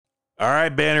All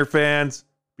right, Banner fans,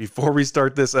 before we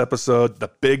start this episode, the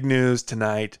big news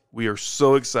tonight. We are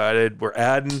so excited. We're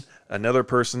adding another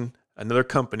person, another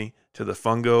company to the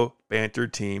Fungo Banter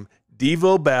team.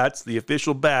 Devo Bats, the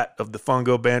official bat of the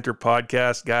Fungo Banter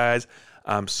podcast, guys.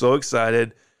 I'm so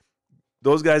excited.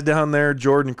 Those guys down there,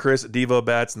 Jordan and Chris at Devo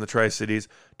Bats in the Tri-Cities,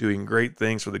 doing great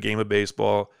things for the game of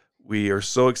baseball. We are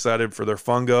so excited for their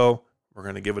Fungo. We're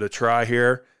going to give it a try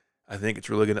here. I think it's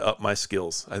really going to up my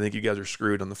skills. I think you guys are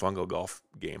screwed on the Fungo golf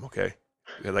game, okay?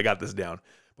 Because I got this down.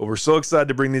 But we're so excited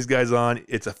to bring these guys on.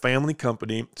 It's a family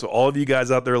company. So all of you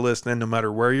guys out there listening, no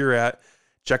matter where you're at,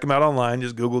 check them out online.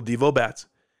 Just Google Devo Bats.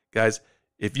 Guys,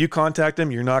 if you contact them,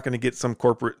 you're not going to get some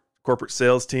corporate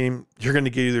sales team. You're going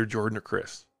to get either Jordan or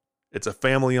Chris. It's a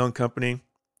family-owned company.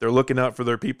 They're looking out for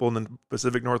their people in the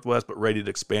Pacific Northwest, but ready to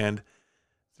expand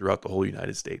throughout the whole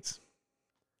United States.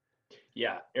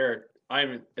 Yeah, Eric,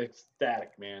 I'm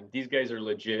ecstatic, man. These guys are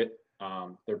legit.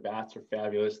 Their bats are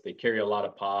fabulous. They carry a lot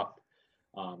of pop.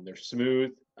 They're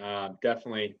smooth.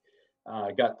 Definitely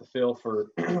got the feel for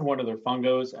one of their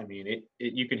fungos. I mean,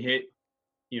 you can hit,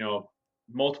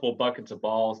 multiple buckets of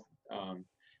balls,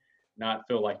 not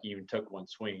feel like you even took one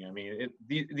swing. I mean,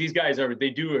 these guys they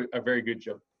do a very good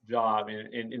job,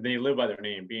 and they live by their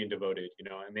name, being devoted,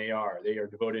 and they are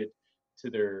devoted to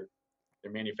their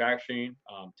manufacturing,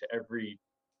 to every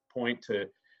point, to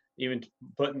even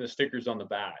putting the stickers on the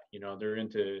bat. They're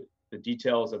into the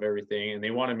details of everything, and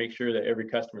they want to make sure that every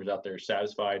customer's out there is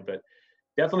satisfied. But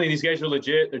definitely these guys are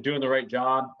legit. They're doing the right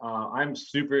job. I'm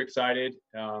super excited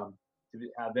to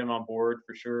have them on board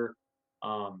for sure.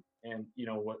 And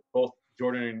what both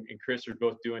Jordan and Chris are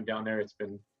both doing down there, it's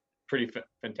been pretty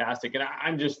fantastic. And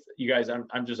I'm just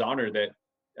honored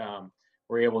that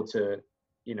we're able to,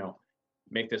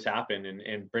 make this happen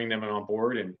and bring them on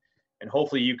board. And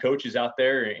hopefully you coaches out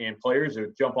there and players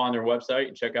who jump on their website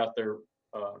and check out their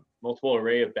multiple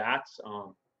array of bats.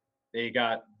 They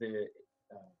got the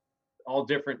all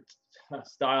different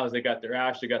styles. They got their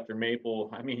ash, they got their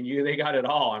maple. I mean, they got it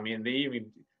all. I mean, they even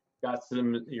got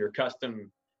your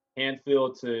custom hand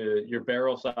feel to your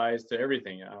barrel size, to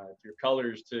everything, your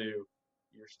colors, to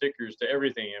your stickers, to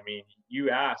everything. I mean, you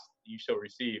ask, you shall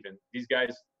receive. And these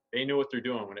guys, they know what they're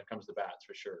doing when it comes to bats,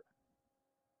 for sure.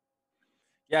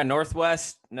 Yeah,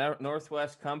 Northwest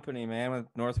company, man.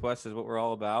 Northwest is what we're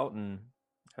all about, and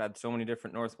I've had so many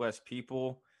different Northwest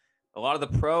people. A lot of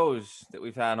the pros that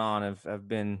we've had on have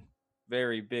been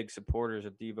very big supporters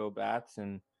of Devo Bats,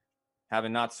 and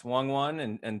having not swung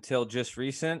one until just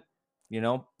recent,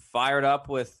 fired up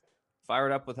with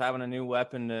having a new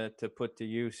weapon to put to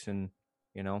use, and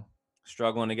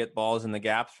struggling to get balls in the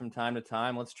gaps from time to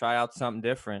time. Let's try out something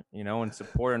different, and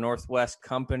support a Northwest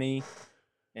company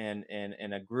and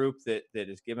a group that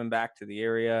is giving back to the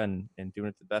area and doing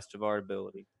it the best of our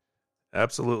ability.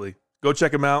 Absolutely. Go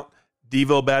check them out.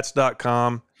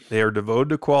 DevoBats.com. They are devoted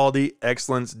to quality,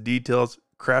 excellence, details,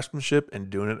 craftsmanship, and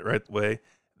doing it the right way.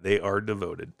 They are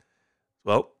devoted.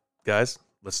 Well, guys,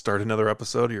 let's start another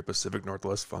episode of your Pacific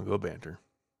Northwest Fungo Banter.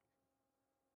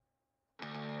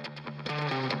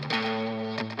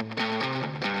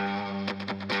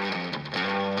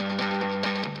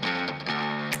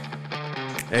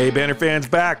 Hey, Banner fans,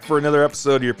 back for another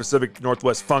episode of your Pacific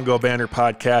Northwest Fungo Banter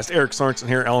podcast. Eric Sorensen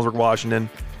here, Ellensburg, Washington,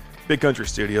 Big Country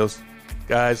Studios.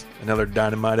 Guys, another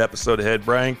dynamite episode ahead.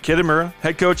 Brian Kittimura,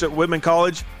 head coach at Whitman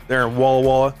College, there in Walla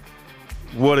Walla.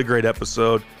 What a great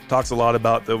episode. Talks a lot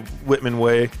about the Whitman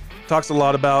way. Talks a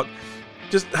lot about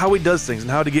just how he does things and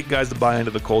how to get guys to buy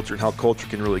into the culture and how culture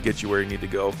can really get you where you need to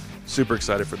go. Super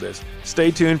excited for this.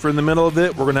 Stay tuned for in the middle of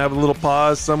it. We're going to have a little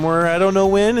pause somewhere. I don't know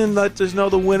when, and let us know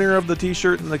the winner of the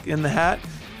t-shirt and the hat.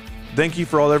 Thank you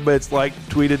for all everybody that's liked,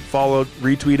 tweeted, followed,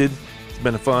 retweeted. It's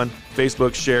been fun.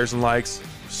 Facebook shares and likes.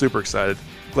 Super excited.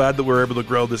 Glad that we're able to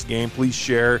grow this game. Please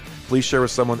share. Please share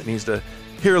with someone that needs to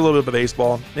hear a little bit of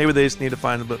baseball. Maybe they just need to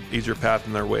find a bit easier path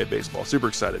in their way of baseball. Super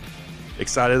excited.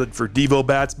 Excited for Devo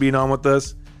Bats being on with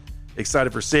us.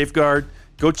 Excited for Safeguard.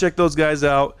 Go check those guys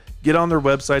out. Get on their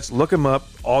websites. Look them up.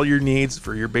 All your needs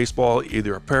for your baseball,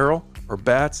 either apparel or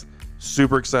bats.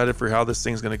 Super excited for how this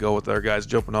thing's going to go with our guys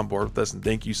jumping on board with us. And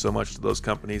thank you so much to those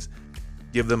companies.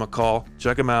 Give them a call.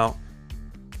 Check them out.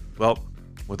 Well,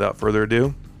 without further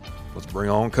ado, let's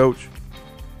bring on Coach.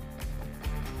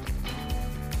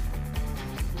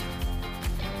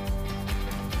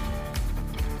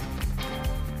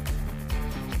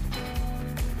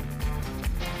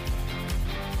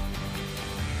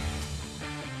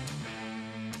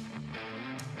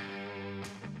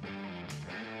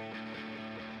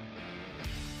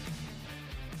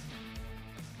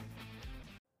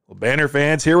 Banner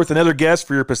fans, here with another guest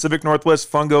for your Pacific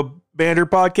Northwest Fungo Banter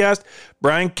podcast.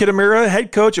 Brian Kittamura,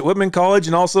 head coach at Whitman College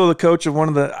and also the coach of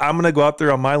I'm going to go out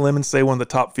there on my limb and say one of the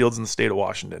top fields in the state of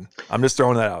Washington. I'm just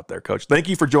throwing that out there, Coach. Thank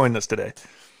you for joining us today.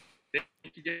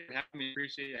 Thank you guys for having me.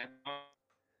 Appreciate you having me on.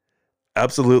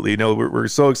 Absolutely. We're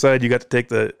so excited you got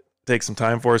to take some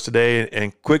time for us today.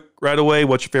 And quick, right away,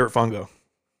 what's your favorite fungo?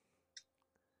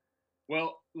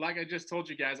 Well, like I just told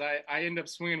you guys, I end up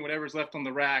swinging whatever's left on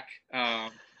the rack.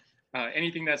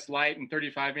 Anything that's light and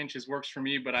 35 inches works for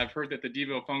me, but I've heard that the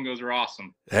Devo fungos are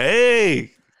awesome.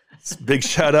 Hey, big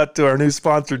shout out to our new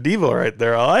sponsor, Devo, right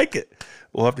there. I like it.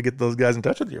 We'll have to get those guys in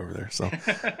touch with you over there. So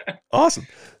awesome.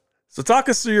 So talk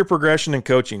us through your progression in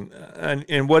coaching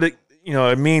and what it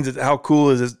means, how cool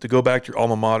is it to go back to your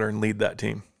alma mater and lead that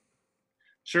team?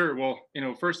 Sure. Well,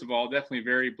 first of all, definitely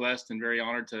very blessed and very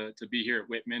honored to be here at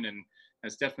Whitman. And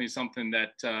that's definitely something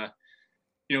that,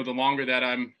 the longer that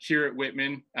I'm here at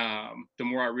Whitman, the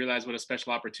more I realize what a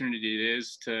special opportunity it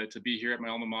is to be here at my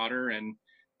alma mater. And,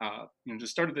 to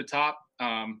start at the top,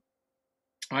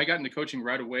 I got into coaching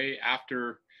right away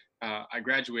after I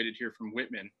graduated here from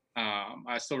Whitman.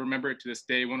 I still remember it to this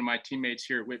day. One of my teammates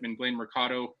here at Whitman, Blaine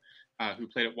Mercado, who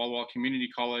played at Walla Walla Community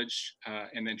College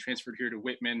and then transferred here to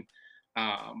Whitman,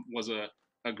 was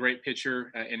a great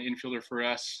pitcher and infielder for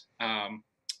us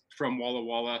from Walla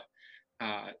Walla.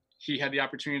 He had the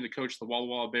opportunity to coach the Walla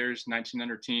Walla Bears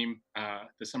 1900 team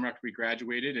the summer after we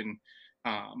graduated. And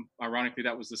ironically,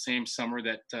 that was the same summer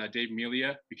that Dave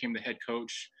Melia became the head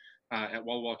coach at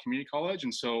Walla Walla Community College.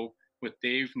 And so with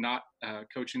Dave not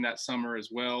coaching that summer as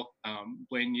well,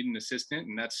 Blaine needed an assistant,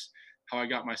 and that's how I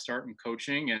got my start in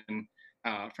coaching. And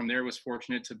from there was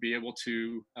fortunate to be able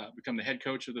to become the head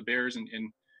coach of the Bears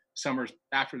in summers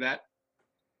after that.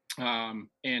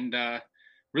 And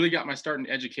really got my start in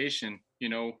education,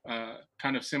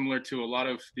 kind of similar to a lot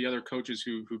of the other coaches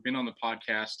who've been on the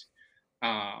podcast.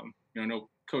 Know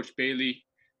Coach Bailey,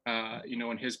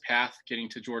 in his path getting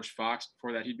to George Fox.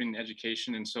 Before that, he'd been in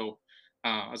education. And so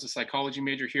I was a psychology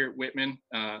major here at Whitman.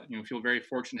 Feel very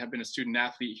fortunate to have been a student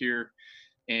athlete here.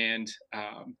 And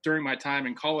during my time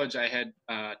in college, I had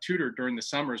tutored during the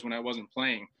summers when I wasn't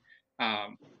playing.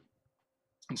 And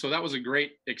so that was a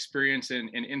great experience and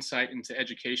insight into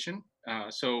education.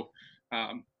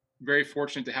 Very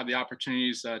fortunate to have the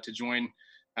opportunities to join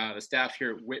the staff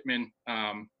here at Whitman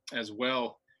as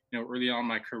well, early on in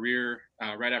my career,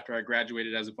 right after I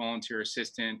graduated as a volunteer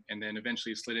assistant and then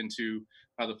eventually slid into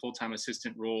the full-time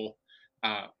assistant role.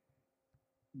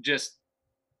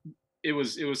 It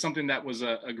was something that was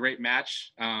a great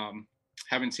match,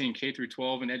 having seen K through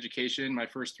 12 in education my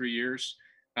first 3 years,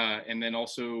 and then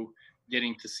also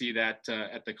getting to see that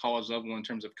at the college level in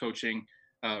terms of coaching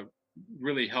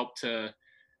really helped to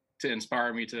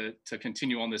inspire me to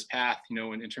continue on this path,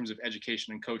 in terms of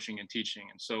education and coaching and teaching.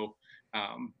 And so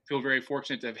feel very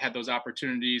fortunate to have had those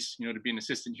opportunities, to be an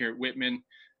assistant here at Whitman,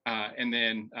 and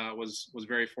then was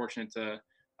very fortunate to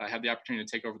have the opportunity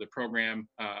to take over the program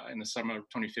in the summer of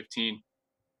 2015.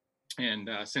 And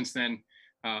since then,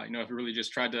 I've really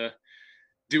just tried to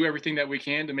do everything that we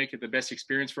can to make it the best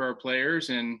experience for our players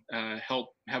and help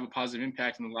have a positive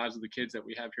impact in the lives of the kids that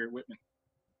we have here at Whitman.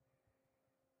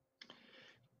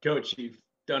 Coach, you've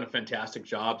done a fantastic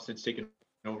job since taking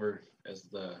over as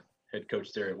the head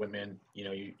coach there at Whitman.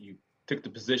 You took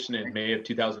the position in May of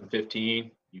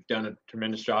 2015. You've done a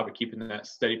tremendous job of keeping that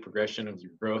steady progression of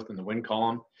your growth in the win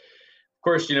column. Of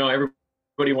course, everybody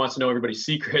wants to know everybody's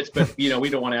secrets, but, we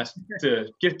don't want to ask to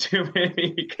give too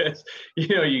many because,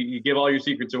 you give all your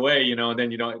secrets away, and then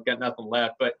you don't got nothing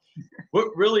left. But what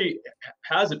really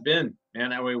has it been,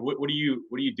 man? I mean, what are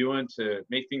you doing to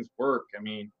make things work? I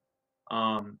mean,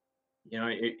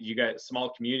 you got a small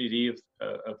community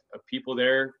of people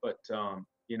there, but,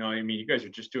 you guys are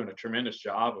just doing a tremendous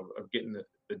job of getting the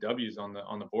W's on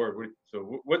the board.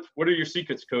 So what are your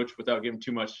secrets, Coach, without giving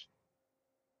too much?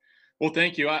 Well,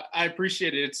 thank you. I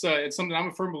appreciate it. It's something I'm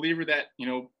a firm believer that,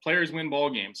 players win ball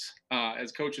games.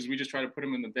 As coaches, we just try to put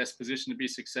them in the best position to be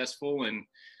successful. And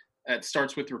that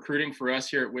starts with recruiting for us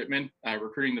here at Whitman,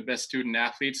 recruiting the best student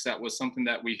athletes. That was something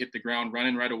that we hit the ground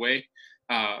running right away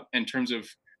in terms of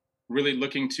really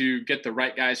looking to get the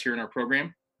right guys here in our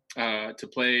program to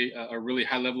play a really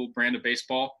high level brand of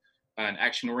baseball, an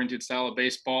action oriented style of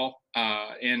baseball,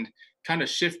 and kind of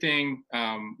shifting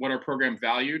what our program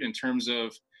valued in terms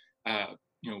of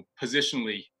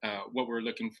positionally what we're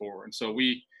looking for. And so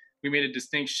we made a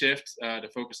distinct shift to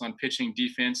focus on pitching,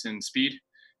 defense, and speed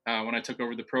when I took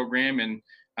over the program. And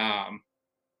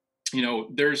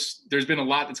there's been a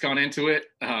lot that's gone into it.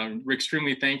 We're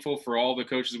extremely thankful for all the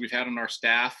coaches we've had on our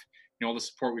staff, all the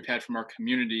support we've had from our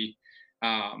community.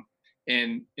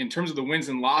 And in terms of the wins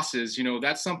and losses,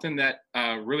 that's something that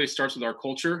really starts with our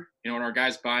culture, and our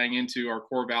guys buying into our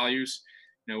core values,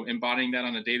 embodying that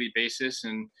on a daily basis.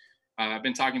 And I've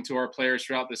been talking to our players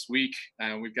throughout this week.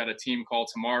 We've got a team call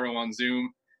tomorrow on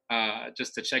Zoom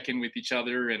just to check in with each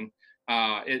other. And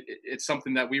it's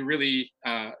something that we really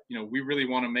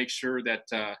want to make sure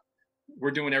that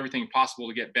we're doing everything possible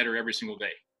to get better every single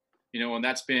day. And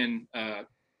that's been a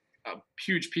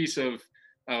huge piece of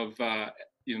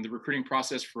the recruiting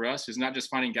process for us, is not just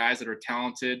finding guys that are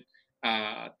talented,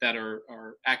 that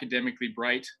are academically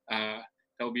bright, that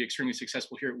will be extremely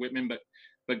successful here at Whitman,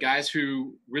 but guys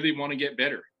who really want to get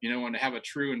better, and to have a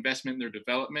true investment in their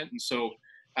development. And so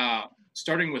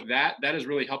starting with that has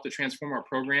really helped to transform our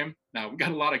program. Now we've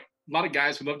got a lot of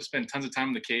guys who love to spend tons of time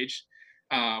in the cage.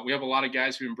 We have a lot of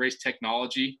guys who embrace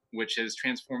technology, which has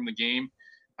transformed the game,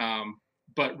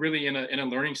 but really in a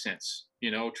learning sense,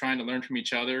 trying to learn from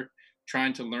each other,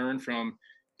 trying to learn from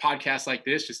podcasts like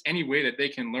this, just any way that they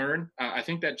can learn. I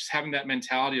think that just having that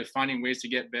mentality of finding ways to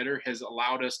get better has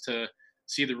allowed us to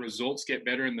see the results get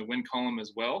better in the win column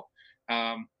as well.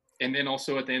 And then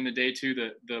also at the end of the day too,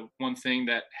 the one thing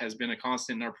that has been a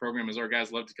constant in our program is our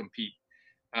guys love to compete.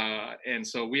 And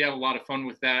so we have a lot of fun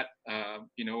with that,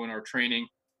 in our training.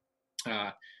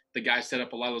 The guys set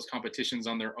up a lot of those competitions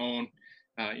on their own,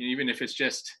 even if it's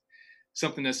just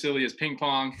something as silly as ping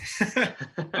pong.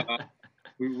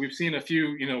 We've seen a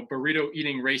few, burrito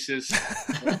eating races.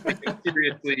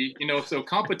 Seriously, so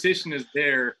competition is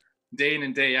there day in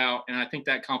and day out. And I think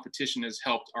that competition has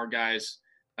helped our guys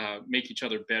make each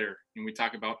other better. And we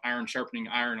talk about iron sharpening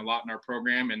iron a lot in our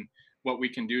program, and what we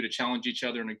can do to challenge each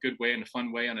other in a good way and a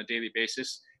fun way on a daily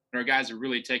basis. And our guys are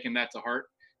really taking that to heart.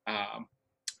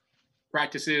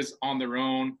 Practices on their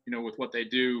own, with what they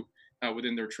do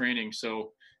within their training.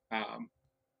 So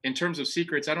in terms of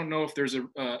secrets, I don't know if there's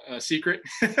a secret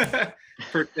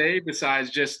per se, besides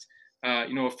just,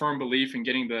 a firm belief in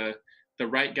getting the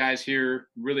right guys here,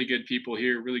 really good people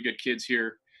here, really good kids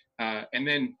here. And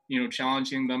then,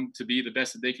 challenging them to be the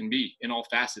best that they can be in all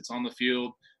facets, on the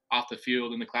field, off the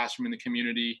field, in the classroom, in the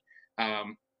community.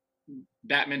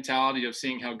 That mentality of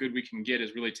seeing how good we can get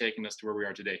has really taken us to where we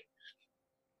are today.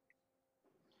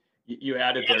 You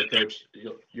added there, Coach,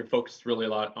 you're focused really a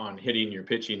lot on hitting your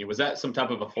pitching. Was that some type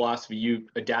of a philosophy you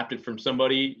adapted from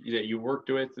somebody that you worked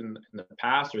with in the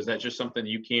past, or is that just something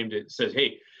you came to says,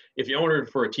 hey, if in order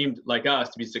for a team like us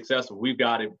to be successful, we've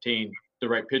got to obtain the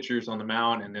right pitchers on the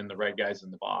mound and then the right guys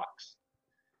in the box?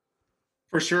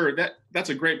 For sure. That's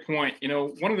a great point.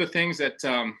 One of the things that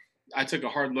I took a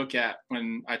hard look at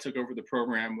when I took over the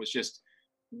program was just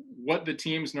what the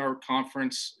teams in our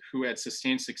conference who had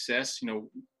sustained success,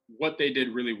 what they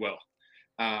did really well.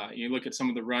 You look at some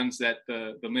of the runs that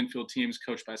the Linfield teams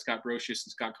coached by Scott Brocious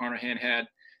and Scott Carnahan had.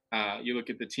 You look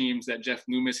at the teams that Jeff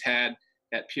Loomis had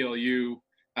at PLU.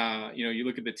 You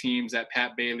look at the teams that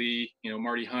Pat Bailey,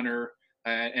 Marty Hunter,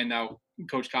 and now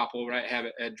Coach Koppel, right, have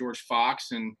it at George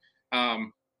Fox. And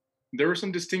there were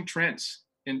some distinct trends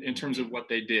in terms of what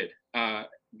they did.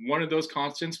 One of those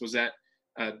constants was that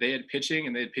they had pitching,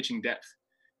 and they had pitching depth,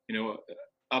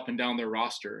 up and down their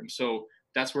roster. And so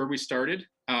that's where we started.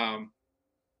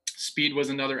 Speed was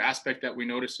another aspect that we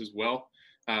noticed as well,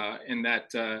 in that,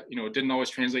 it didn't always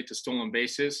translate to stolen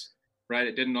bases, right?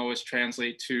 It didn't always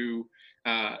translate to,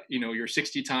 your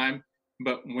 60 time.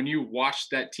 But when you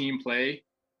watched that team play,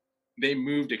 they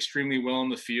moved extremely well in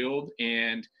the field.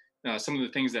 And some of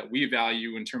the things that we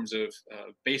value in terms of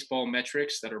baseball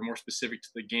metrics that are more specific to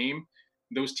the game,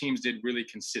 those teams did really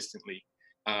consistently.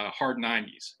 Hard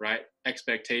 90s, right?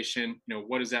 Expectation,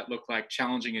 what does that look like?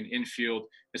 Challenging an infield,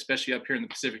 especially up here in the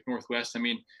Pacific Northwest. I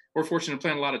mean, we're fortunate to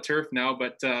play on a lot of turf now,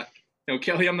 but,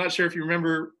 Kelly, I'm not sure if you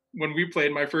remember when we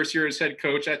played my first year as head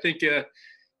coach. I think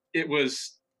it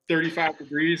was 35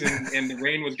 degrees and the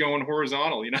rain was going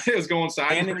horizontal. It was going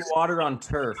sideways. Standing water on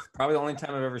turf. Probably the only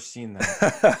time I've ever seen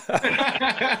that.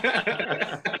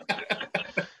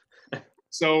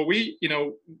 So we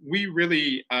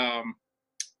really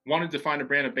wanted to find a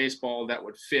brand of baseball that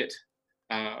would fit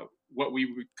what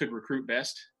we could recruit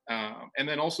best. And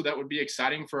then also that would be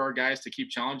exciting for our guys to keep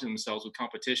challenging themselves with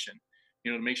competition,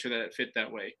 to make sure that it fit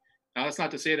that way. Now, that's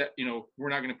not to say that, we're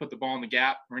not going to put the ball in the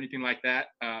gap or anything like that.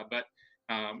 But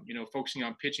focusing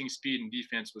on pitching, speed, and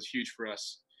defense was huge for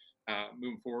us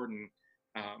moving forward. And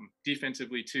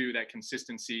defensively too, that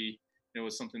consistency,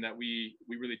 was something that we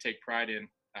really take pride in,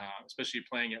 especially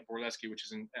playing at Borleski, which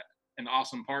is an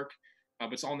awesome park,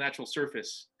 but it's all natural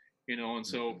surface, and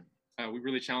so we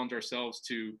really challenge ourselves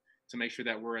to make sure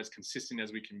that we're as consistent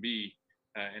as we can be,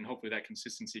 and hopefully that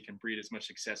consistency can breed as much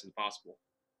success as possible.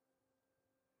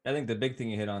 I think the big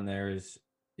thing you hit on there is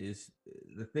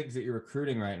the things that you're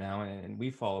recruiting right now, and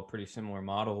we follow a pretty similar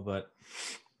model, but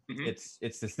it's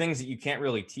the things that you can't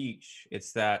really teach.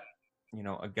 It's that,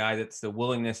 a guy that's the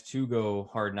willingness to go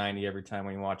hard 90 every time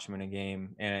when you watch him in a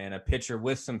game, and a pitcher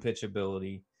with some pitch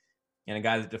ability, and a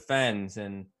guy that defends.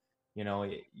 And, you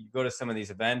go to some of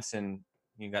these events and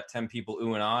you got 10 people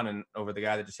oohing on and over the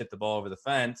guy that just hit the ball over the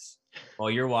fence,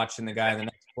 while you're watching the guy in the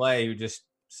next play who just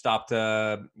stopped,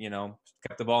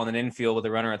 kept the ball in an infield with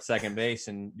a runner at second base,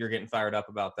 and you're getting fired up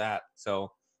about that.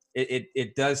 So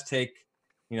it does take,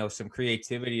 some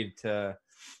creativity to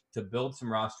build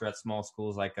some roster at small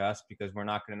schools like us, because we're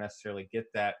not going to necessarily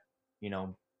get that,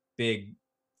 big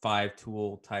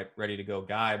 5-tool type ready to go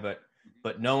guy,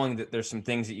 but knowing that there's some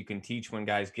things that you can teach when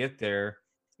guys get there,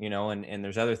 and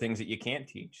there's other things that you can't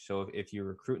teach. So if you're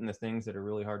recruiting the things that are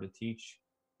really hard to teach,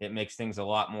 it makes things a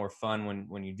lot more fun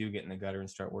when you do get in the gutter and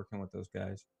start working with those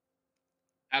guys.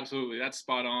 Absolutely. That's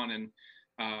spot on. And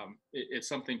it's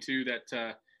something too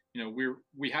that,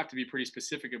 we have to be pretty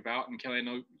specific about. And Kelly, I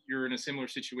know you're in a similar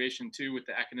situation too with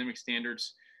the academic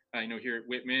standards, here at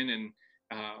Whitman and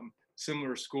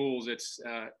similar schools. It's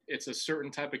a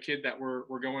certain type of kid that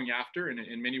we're going after, and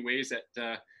in many ways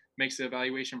that makes the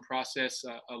evaluation process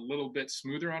a little bit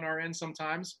smoother on our end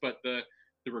sometimes. But the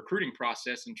recruiting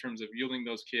process in terms of yielding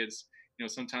those kids,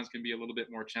 sometimes can be a little bit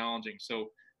more challenging. So,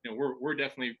 we're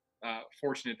definitely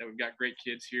fortunate that we've got great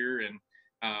kids here, and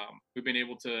we've been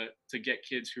able to get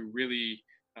kids who really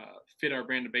fit our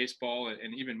brand of baseball,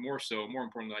 and even more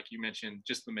importantly, like you mentioned,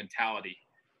 just the mentality,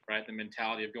 right? The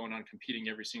mentality of going on competing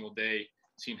every single day,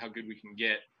 seeing how good we can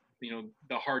get.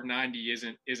 The hard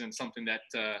 90 isn't something that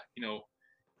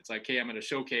it's like, hey, I'm going to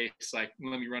showcase, like,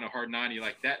 let me run a hard 90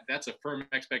 like that. That's a firm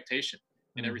expectation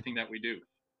in everything that we do.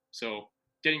 So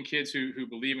getting kids who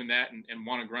believe in that and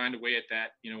want to grind away at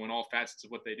that, in all facets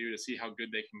of what they do, to see how good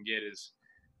they can get is,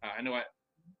 I know I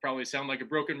probably sound like a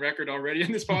broken record already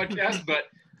in this podcast, but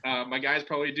my guys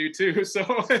probably do too. So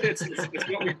it's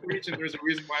what we preach, and there's a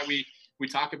reason why we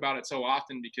talk about it so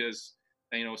often, because,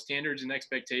 standards and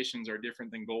expectations are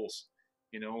different than goals,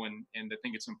 and I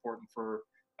think it's important for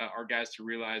our guys to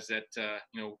realize that,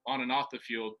 on and off the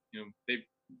field,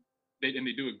 they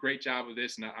do a great job of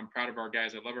this. And I'm proud of our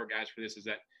guys. I love our guys for this, is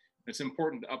that it's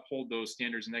important to uphold those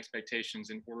standards and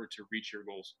expectations in order to reach your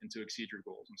goals and to exceed your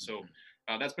goals. And so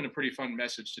that's been a pretty fun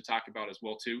message to talk about as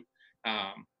well too.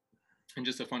 And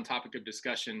just a fun topic of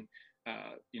discussion,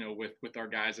 with our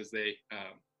guys as they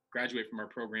graduate from our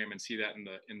program and see that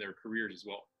in their careers as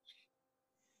well.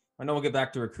 I know we'll get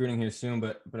back to recruiting here soon,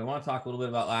 but I want to talk a little bit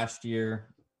about last year.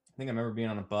 I think I remember being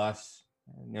on a bus.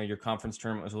 Your conference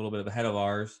tournament was a little bit ahead of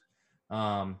ours.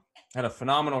 Had a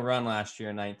phenomenal run last year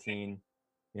in 19.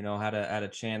 Had a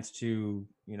chance to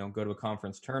go to a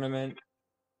conference tournament,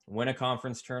 win a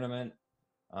conference tournament,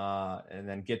 and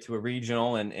then get to a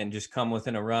regional and just come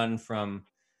within a run from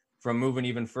moving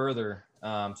even further.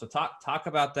 So talk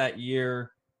about that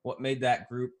year. What made that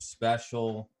group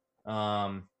special?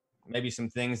 Maybe some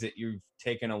things that you've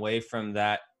taken away from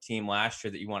that team last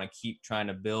year that you want to keep trying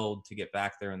to build to get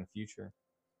back there in the future.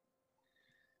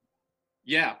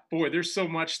 Yeah, boy, there's so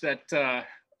much that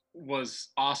was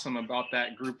awesome about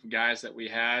that group of guys that we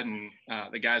had, and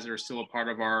the guys that are still a part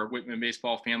of our Whitman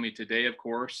baseball family today, of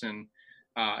course. And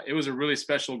it was a really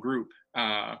special group,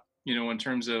 in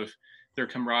terms of their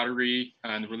camaraderie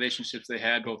and the relationships they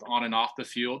had both on and off the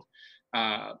field.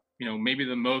 Maybe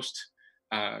the most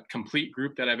complete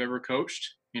group that I've ever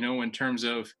coached, in terms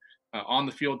of on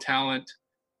the field talent.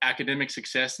 Academic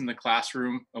success in the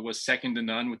classroom was second to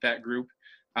none with that group.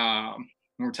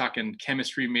 We're talking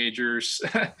chemistry majors,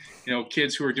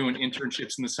 kids who are doing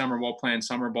internships in the summer while playing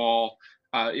summer ball.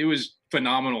 It was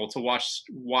phenomenal to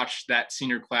watch that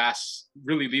senior class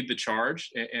really lead the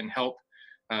charge and help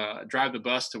drive the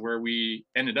bus to where we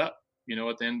ended up,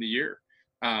 at the end of the year.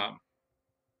 I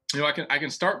can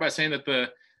start by saying that the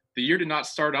year did not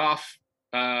start off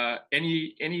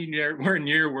anywhere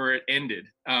near where it ended.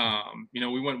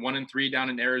 We went 1-3 down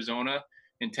in Arizona,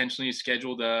 intentionally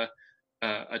scheduled a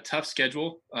tough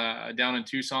schedule down in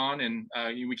Tucson, and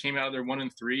we came out of there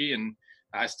 1-3. And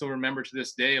I still remember to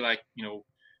this day,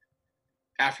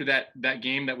 after that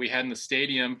game that we had in the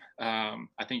stadium,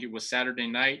 I think it was Saturday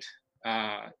night.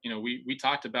 We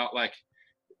talked about,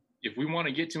 if we want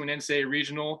to get to an NCAA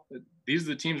regional, these are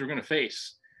the teams we're going to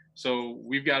face. So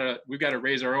we've got to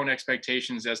raise our own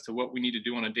expectations as to what we need to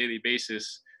do on a daily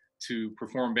basis to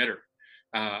perform better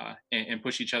and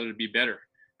push each other to be better,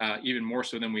 even more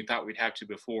so than we thought we'd have to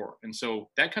before. And so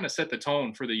that kind of set the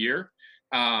tone for the year.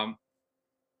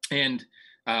 And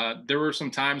there were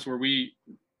some times where we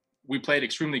we played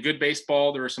extremely good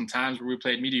baseball. There were some times where we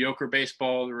played mediocre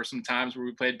baseball. There were some times where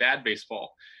we played bad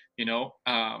baseball,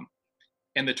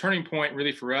 and the turning point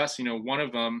really for us, one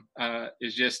of them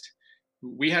is just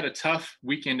we had a tough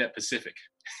weekend at Pacific.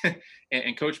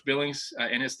 and Coach Billings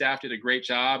and his staff did a great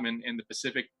job, and the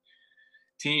Pacific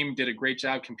team did a great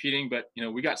job competing. But,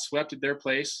 we got swept at their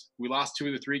place. We lost 2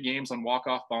 of the 3 games on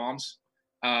walk-off bombs.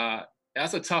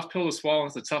 That's a tough pill to swallow.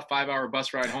 It's a tough 5-hour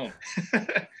bus ride home.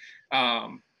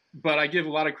 But I give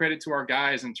a lot of credit to our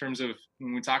guys in terms of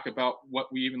when we talk about what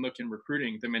we even look in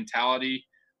recruiting, the mentality,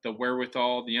 the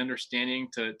wherewithal, the understanding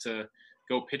to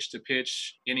go pitch to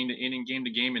pitch, inning to inning, game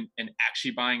to game, and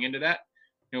actually buying into that.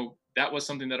 That was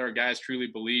something that our guys truly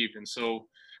believed. And so,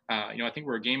 I think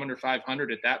we're a game under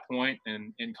 500 at that point,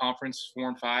 and in conference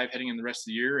 4-5 heading in the rest of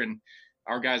the year. And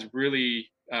our guys really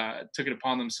took it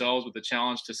upon themselves with the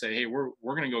challenge to say, hey, we're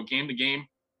going to go game to game,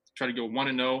 try to go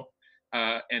 1-0.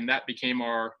 And that became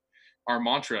our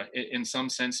mantra in some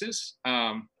senses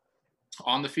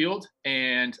on the field.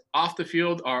 And off the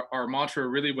field, our mantra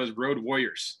really was Road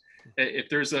Warriors. If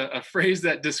there's a phrase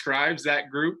that describes that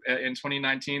group in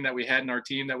 2019 that we had in our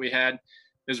team that we had,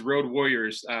 is Road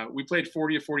Warriors. We played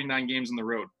 40 of 49 games on the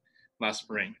road last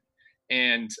spring.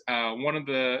 And one of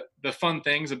the fun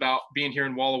things about being here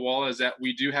in Walla Walla is that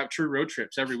we do have true road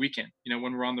trips every weekend,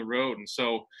 when we're on the road. And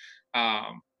so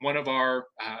one of our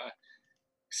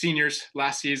seniors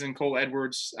last season, Cole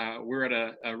Edwards, we're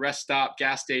at a rest stop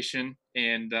gas station.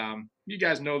 And you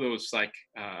guys know those like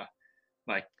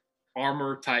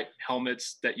armor type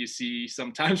helmets that you see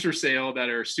sometimes for sale that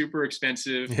are super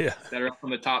expensive, that are up on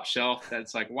the top shelf.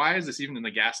 That's like, why is this even in the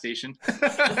gas station?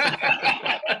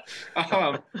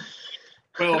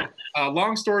 Well,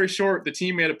 long story short, the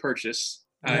team made a purchase,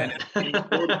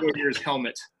 Warriors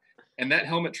helmet, and that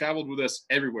helmet traveled with us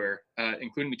everywhere,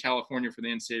 including to California for the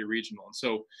NCAA regional. And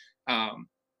so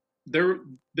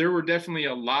there were definitely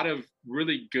a lot of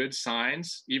really good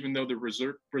signs, even though the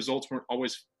results weren't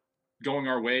always going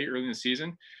our way early in the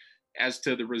season, as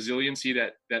to the resiliency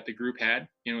that the group had,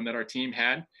 and that our team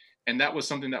had. And that was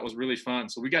something that was really fun.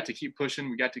 So we got to keep pushing.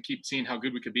 We got to keep seeing how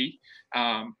good we could be.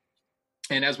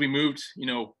 And as we moved,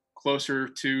 closer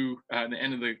to the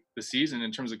end of the season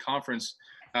in terms of conference,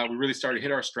 we really started to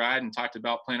hit our stride and talked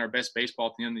about playing our best baseball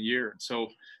at the end of the year. And so,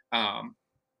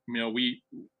 we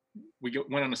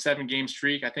went on a 7-game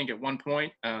streak, I think, at one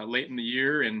point late in the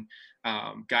year, and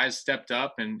guys stepped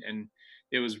up, and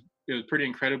it was pretty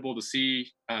incredible to see,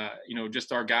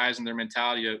 just our guys and their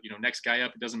mentality of, next guy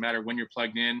up. It doesn't matter when you're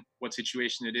plugged in, what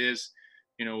situation it is.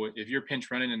 If you're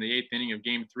pinch running in the 8th inning of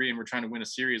game 3 and we're trying to win a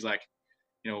series,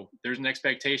 there's an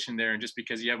expectation there. And just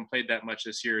because you haven't played that much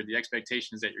this year, the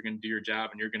expectation is that you're going to do your job,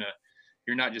 and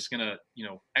you're not just going to,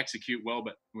 execute well,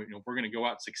 but we're going to go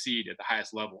out and succeed at the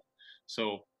highest level.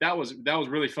 So that was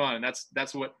really fun. And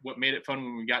that's what made it fun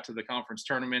when we got to the conference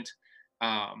tournament.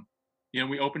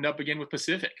 We opened up again with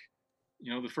Pacific,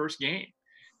 the first game.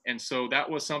 And so that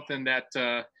was something that,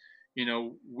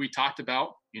 we talked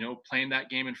about, playing that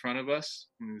game in front of us.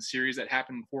 And the series that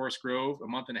happened in Forest Grove a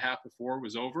month and a half before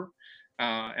was over.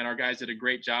 And our guys did a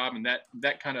great job. And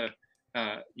that kind of,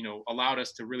 allowed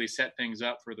us to really set things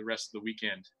up for the rest of the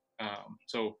weekend.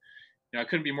 So I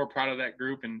couldn't be more proud of that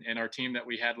group and our team that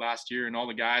we had last year, and all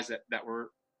the guys that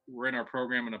were in our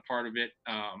program and a part of it.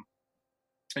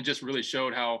 It just really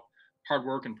showed how hard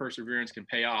work and perseverance can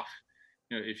pay off.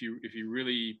 If you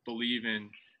really believe in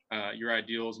your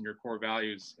ideals and your core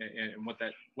values, and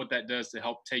what that does to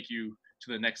help take you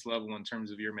to the next level in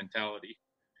terms of your mentality.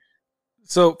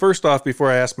 So first off, before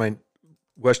I ask my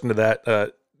question to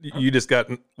that, you just got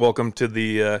welcome to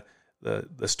the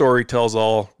Story Tells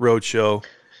All roadshow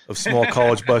of small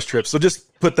college bus trips. So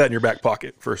just put that in your back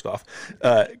pocket first off,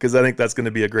 because I think that's going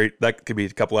to be that could be a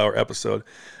couple hour episode.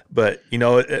 But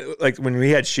like when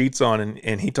we had Sheets on,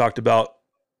 and he talked about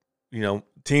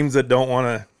teams that don't want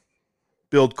to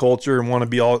build culture and want to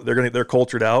be they're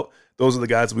cultured out. Those are the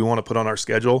guys we want to put on our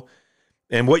schedule.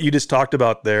 And what you just talked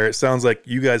about there, it sounds like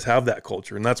you guys have that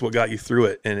culture, and that's what got you through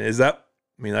it. And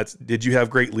did you have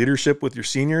great leadership with your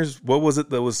seniors? What was it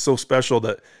that was so special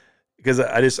because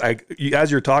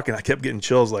as you're talking, I kept getting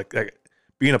chills, like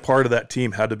being a part of that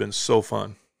team had to have been so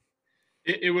fun.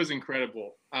 It was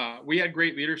incredible. We had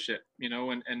great leadership,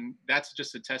 and that's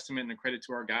just a testament and a credit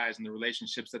to our guys and the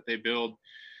relationships that they build.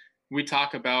 We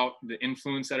talk about the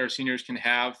influence that our seniors can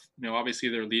have. Obviously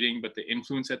they're leading, but the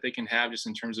influence that they can have just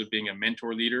in terms of being a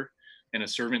mentor leader and a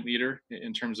servant leader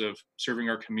in terms of serving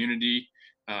our community,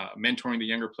 mentoring the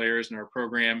younger players in our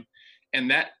program. And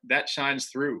that shines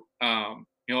through.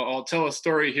 I'll tell a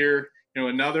story here,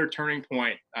 another turning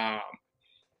point.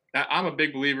 I'm a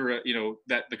big believer,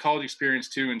 that the college experience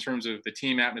too, in terms of the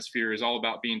team atmosphere, is all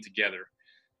about being together,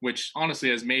 which honestly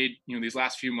has made, these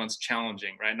last few months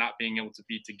challenging, right? Not being able to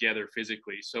be together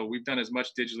physically. So we've done as much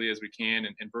digitally as we can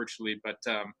and virtually, but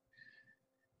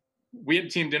we had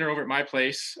team dinner over at my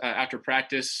place after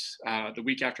practice the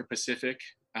week after Pacific.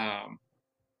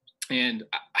 And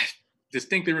I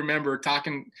distinctly remember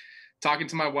talking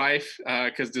to my wife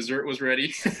because dessert was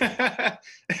ready.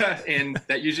 And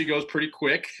that usually goes pretty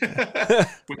quick with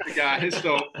the guys.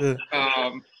 So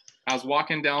I was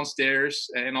walking downstairs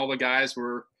and all the guys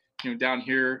were, down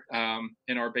here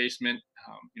in our basement,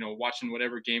 watching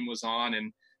whatever game was on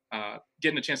and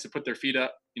getting a chance to put their feet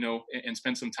up, and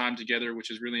spend some time together, which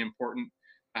is really important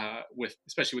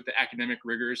especially with the academic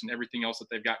rigors and everything else that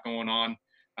they've got going on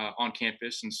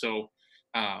campus. And so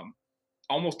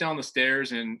almost down the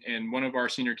stairs and one of our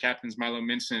senior captains, Milo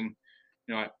Minson,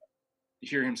 I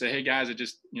hear him say, "Hey guys, I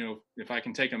just, if I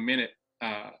can take a minute,"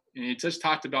 and he just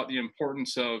talked about the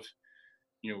importance of,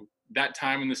 that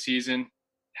time in the season,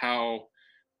 how,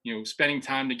 spending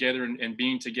time together and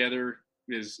being together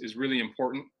is really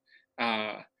important.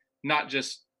 Not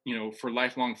just, for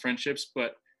lifelong friendships,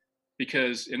 but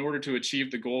because in order to achieve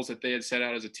the goals that they had set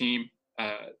out as a team,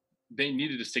 they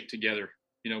needed to stick together,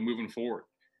 moving forward,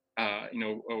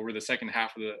 over the second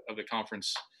half of the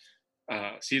conference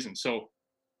season. So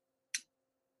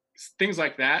things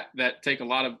like that take a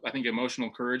lot of, I think, emotional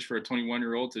courage for a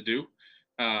 21-year-old to do,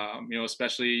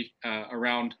 especially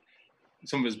around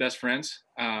some of his best friends.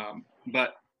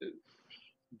 But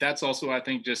that's also, I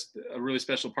think, just a really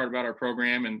special part about our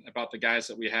program and about the guys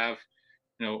that we have.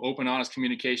 Open, honest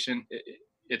communication.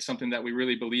 It's something that we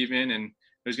really believe in, and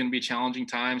there's going to be challenging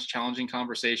times, challenging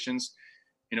conversations,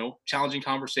 challenging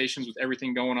conversations with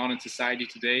everything going on in society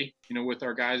today, with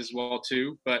our guys as well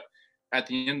too. But at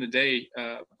the end of the day,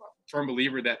 firm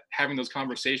believer that having those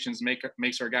conversations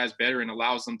makes our guys better and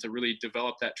allows them to really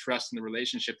develop that trust in the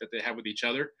relationship that they have with each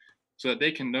other, so that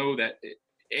they can know that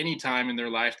any time in their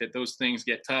life that those things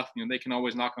get tough, they can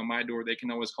always knock on my door, they can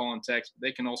always call and text, but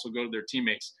they can also go to their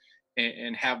teammates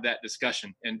and have that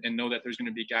discussion and know that there's going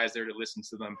to be guys there to listen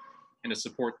to them and to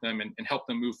support them and help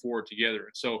them move forward together.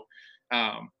 So,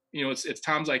 it's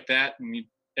times like that. And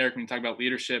Eric, when you talk about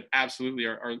leadership, absolutely,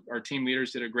 our team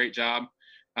leaders did a great job.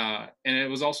 And it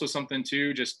was also something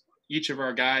too, just each of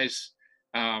our guys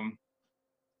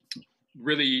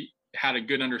really had a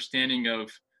good understanding of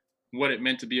what it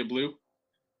meant to be a Blue.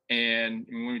 And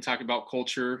when we talk about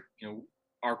culture,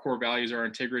 our core values are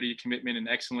integrity, commitment, and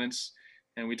excellence.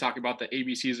 And we talk about the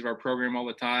ABCs of our program all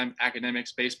the time: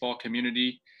 academics, baseball,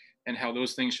 community, and how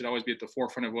those things should always be at the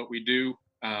forefront of what we do.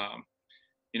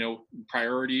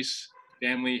 Priorities: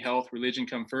 family, health, religion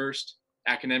come first,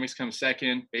 academics come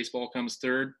second, baseball comes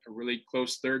third, a really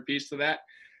close third piece to that.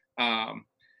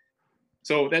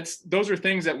 So those are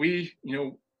things that we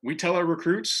tell our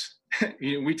recruits,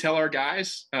 we tell our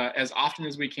guys as often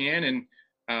as we can. And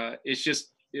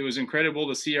it was incredible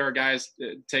to see our guys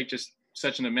take just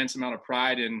such an immense amount of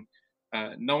pride in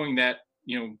knowing that,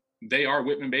 they are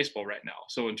Whitman baseball right now.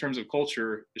 So in terms of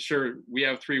culture, sure, we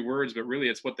have 3 words, but really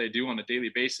it's what they do on a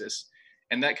daily basis.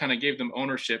 And that kind of gave them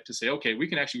ownership to say, okay, we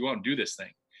can actually go out and do this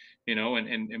thing,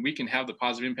 and we can have the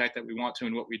positive impact that we want to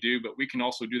in what we do, but we can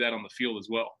also do that on the field as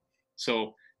well.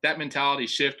 So that mentality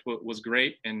shift was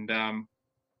great. And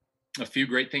a few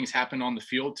great things happened on the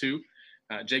field too.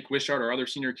 Jake Wishart, our other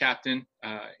senior captain,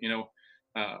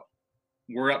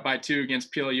 we're up by 2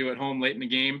 against PLU at home late in the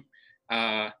game.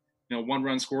 1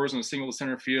 run scores on a single to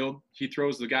center field. He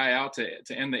throws the guy out to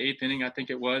end the 8th inning, I think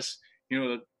it was,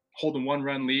 to hold a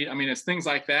 1-run lead. I mean, it's things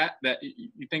like that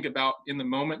you think about in the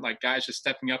moment, like guys just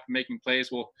stepping up and making plays.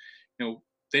 Well,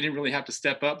 they didn't really have to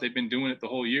step up. They've been doing it the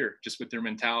whole year just with their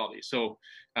mentality. So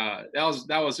that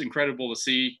was incredible to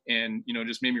see, and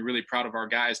just made me really proud of our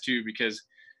guys too, because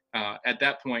at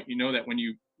that point, that when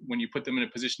you put them in a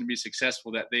position to be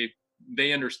successful, that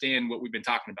they understand what we've been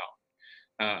talking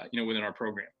about, within our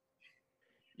program.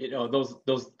 Those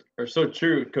are so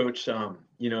true, Coach.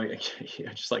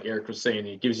 Just like Eric was saying,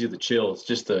 it gives you the chills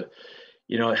just to,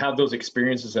 have those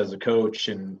experiences as a coach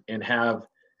and have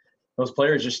those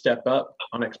players just step up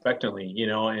unexpectedly,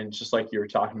 and just like you were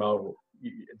talking about,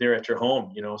 they're at your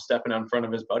home, stepping out in front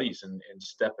of his buddies and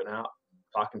stepping out,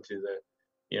 talking to the,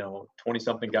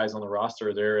 20-something guys on the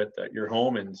roster there at your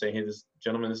home and saying, hey, this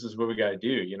is what we got to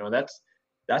do.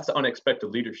 That's unexpected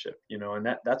leadership, and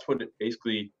that's what it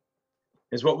basically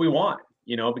is, what we want,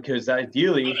 because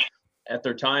ideally at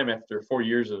their time, after 4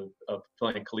 years of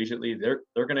playing collegiately, they're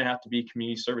going to have to be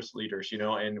community service leaders,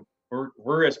 and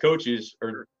we're as coaches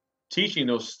are teaching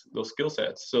those skill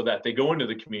sets so that they go into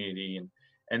the community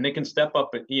and they can step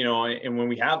up, and when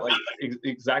we have like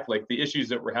exactly like the issues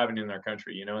that we're having in our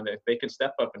country, and that they can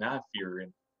step up and have fear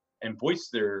and voice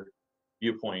their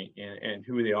viewpoint and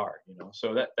who they are,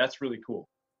 so that's really cool.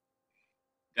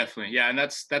 Definitely. Yeah. And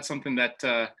that's something that,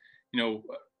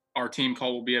 our team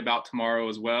call will be about tomorrow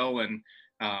as well. And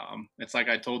it's like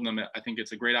I told them, I think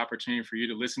it's a great opportunity for you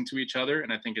to listen to each other.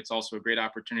 And I think it's also a great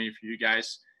opportunity for you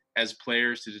guys as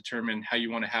players to determine how you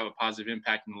want to have a positive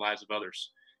impact in the lives of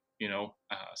others,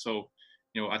 so,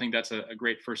 I think that's a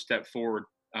great first step forward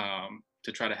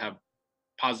to try to have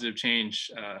positive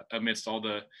change amidst all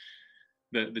the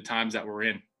times that we're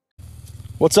in.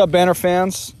 What's up, Banner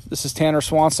fans? This is Tanner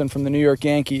Swanson from the New York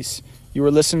Yankees. You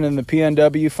are listening to the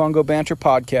PNW Fungo Banter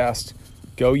podcast.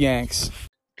 Go Yanks.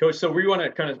 Coach, so we want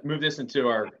to kind of move this into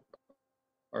our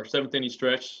seventh inning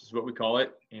stretch is what we call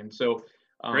it. And so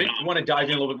I want to dive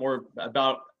in a little bit more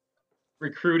about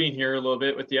recruiting here a little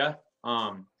bit with you.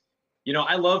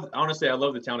 I love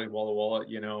the town of Walla Walla.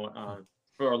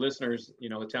 For our listeners,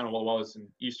 the town of Walla Walla is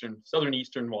in southern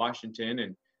eastern Washington,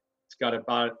 and it's got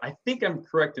about, I think I'm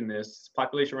correct in this,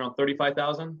 population around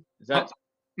 35,000. Is that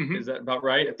about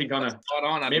right? I think on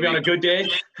a good day.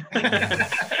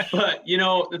 But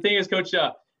the thing is, Coach,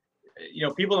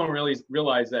 people don't really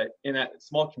realize that in that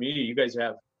small community, you guys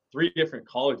have 3 different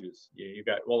colleges. You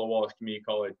got Walla Walla Community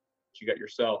College, you got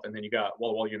yourself, and then you got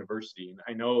Walla Walla University. And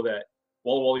I know that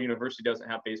Walla Walla University doesn't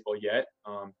have baseball yet.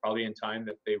 Probably in time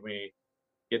that they may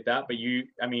get that. But you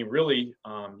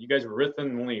guys are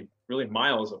within only really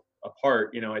miles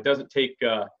apart. It doesn't take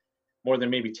more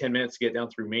than maybe 10 minutes to get down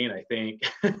through Maine, I think.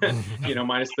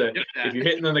 Minus if you're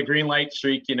hitting on the green light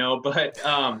streak, But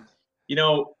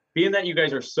being that you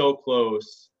guys are so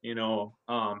close,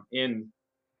 in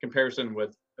comparison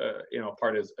with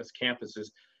part as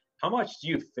campuses, how much do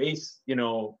you face,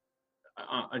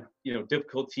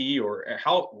 difficulty, or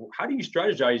how do you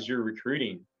strategize your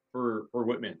recruiting for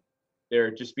Whitman? There,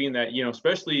 just being that,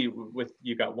 especially with,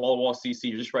 you got Walla Walla CC,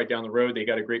 you're just right down the road. They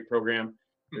got a great program.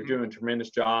 They're doing a tremendous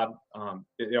job.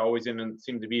 They always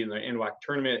seem to be in the NWAC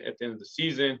tournament at the end of the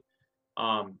season.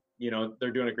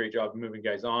 They're doing a great job of moving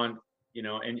guys on,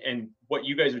 and what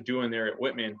you guys are doing there at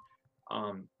Whitman,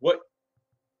 what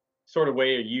sort of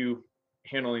way are you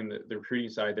handling the recruiting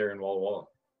side there in Walla Walla?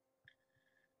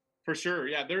 For sure.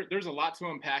 Yeah, there's a lot to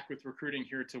unpack with recruiting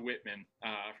here to Whitman,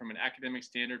 from an academic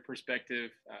standard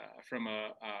perspective, from a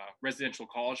residential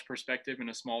college perspective in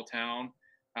a small town.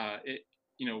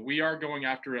 We are going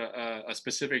after a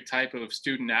specific type of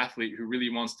student athlete who really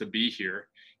wants to be here.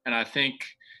 And I think,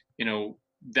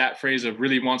 that phrase of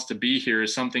really wants to be here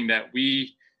is something that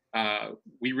we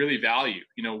really value.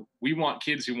 We want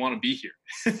kids who want to be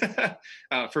here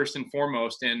first and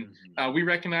foremost. And we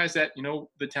recognize that,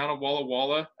 the town of Walla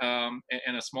Walla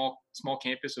and a small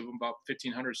campus of about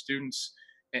 1,500 students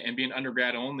and being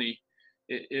undergrad only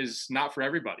is not for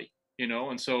everybody,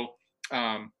 And so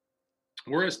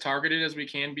we're as targeted as we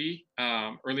can be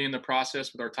early in the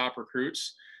process with our top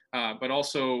recruits, but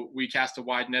also we cast a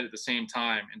wide net at the same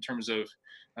time in terms of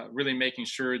really making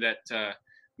sure that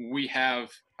we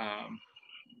have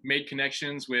made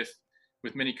connections with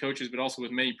many coaches, but also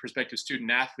with many prospective student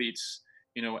athletes,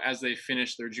 as they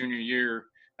finish their junior year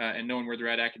and knowing where they're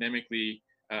at academically,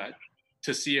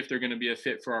 to see if they're going to be a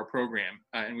fit for our program.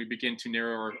 And we begin to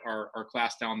narrow our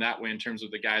class down that way in terms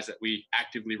of the guys that we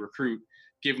actively recruit,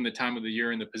 given the time of the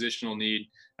year and the positional need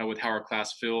with how our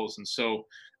class fills. And so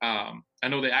I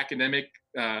know the academic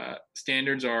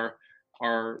standards are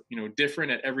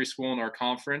different at every school in our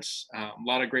conference. A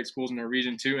lot of great schools in our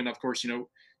region too. And of course,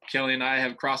 Kelly and I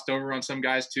have crossed over on some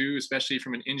guys too, especially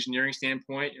from an engineering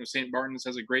standpoint. St. Martin's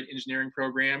has a great engineering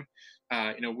program.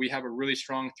 We have a really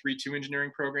strong 3-2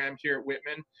 engineering program here at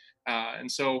Whitman.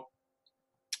 And so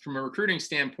from a recruiting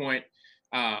standpoint,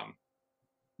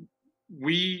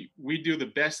 we do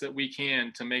the best that we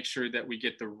can to make sure that we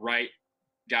get the right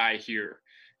guy here.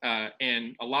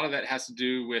 And a lot of that has to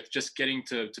do with just getting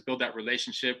to build that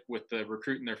relationship with the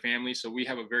recruit and their family. So we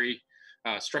have a very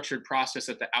structured process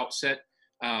at the outset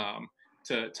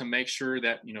to make sure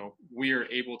that, we are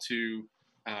able to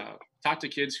talk to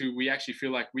kids who we actually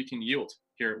feel like we can yield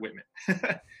here at Whitman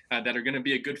that are going to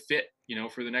be a good fit,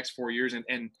 for the next 4 years.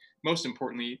 And most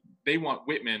importantly, they want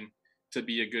Whitman to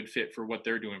be a good fit for what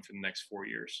they're doing for the next 4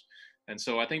 years. And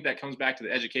so I think that comes back to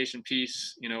the education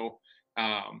piece.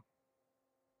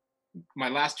 My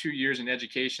last 2 years in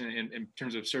education in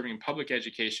terms of serving in public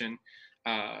education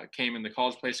came in the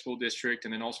College Place School District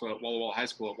and then also at Walla Walla High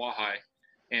School at Wahai.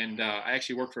 And I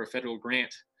actually worked for a federal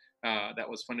grant that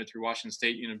was funded through Washington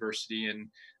State University. And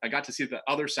I got to see the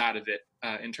other side of it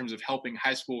in terms of helping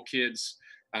high school kids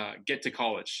get to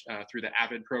college through the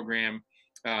AVID program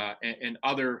and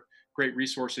other great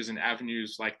resources and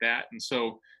avenues like that. And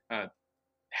so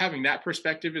having that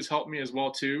perspective has helped me as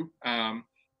well too, and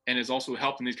has also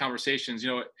helped in these conversations.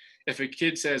 If a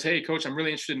kid says, "Hey, coach, I'm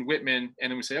really interested in Whitman," and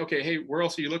then we say, "Okay, hey, where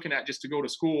else are you looking at just to go to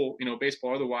school?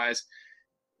 Baseball or otherwise,"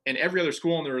 and every other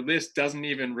school on their list doesn't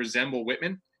even resemble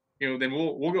Whitman, then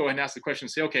we'll go ahead and ask the question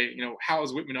and say, "Okay, how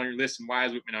is Whitman on your list, and why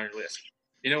is Whitman on your list?"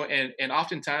 And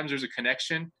oftentimes there's a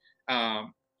connection.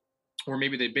 Or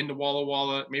maybe they've been to Walla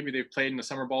Walla, maybe they've played in the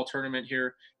summer ball tournament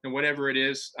here, and whatever it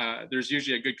is, there's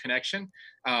usually a good connection.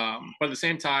 But at the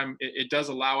same time, it does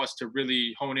allow us to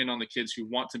really hone in on the kids who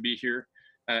want to be here,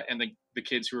 and the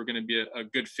kids who are going to be a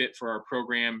good fit for our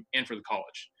program and for the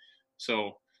college.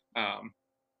 So,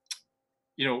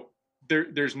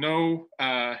 there's no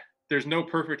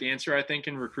perfect answer, I think,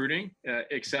 in recruiting,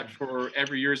 except for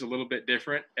every year is a little bit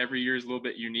different. Every year is a little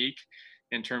bit unique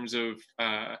in terms of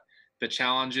the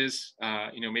challenges,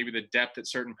 maybe the depth at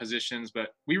certain positions,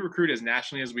 but we recruit as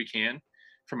nationally as we can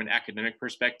from an academic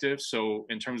perspective. So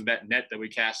in terms of that net that we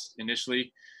cast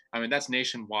initially, that's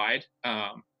nationwide.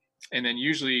 And then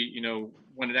usually,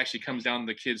 when it actually comes down to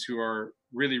the kids who are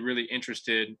really, really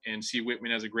interested and see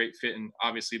Whitman as a great fit, and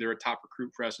obviously they're a top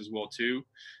recruit for us as well too.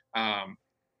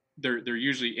 They're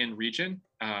usually in region,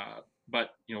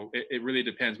 but it really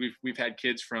depends. We've had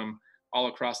kids from all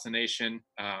across the nation.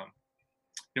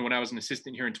 When I was an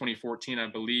assistant here in 2014, I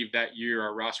believe that year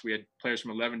our roster, we had players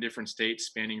from 11 different states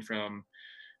spanning from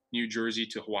New Jersey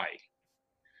to Hawaii.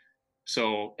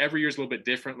 So every year is a little bit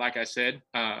different, like I said,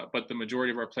 but the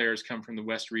majority of our players come from the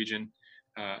West region.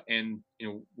 And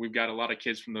we've got a lot of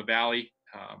kids from the Valley.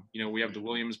 We have the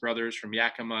Williams brothers from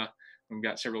Yakima. We've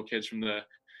got several kids from the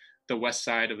west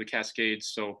side of the Cascades.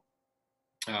 So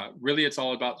really it's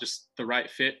all about just the right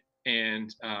fit,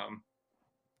 and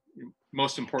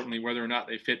most importantly, whether or not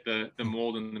they fit the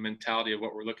mold and the mentality of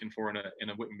what we're looking for in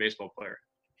a Whitman baseball player.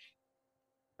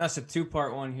 That's a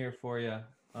two-part one here for you.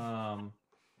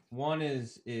 One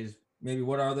is maybe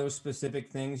what are those specific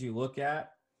things you look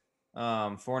at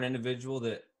for an individual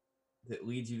that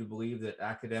leads you to believe that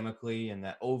academically and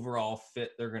that overall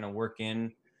fit they're going to work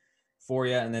in for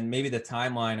you, and then maybe the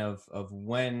timeline of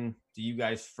when do you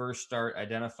guys first start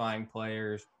identifying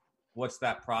players? What's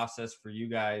that process for you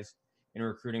guys in a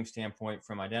recruiting standpoint,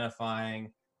 from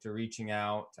identifying to reaching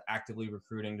out to actively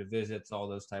recruiting to visits, all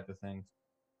those type of things?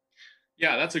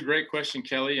 Yeah, that's a great question,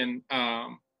 Kelly. And,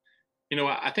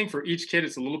 I think for each kid,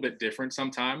 it's a little bit different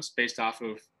sometimes based off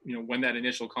of, when that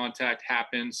initial contact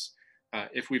happens,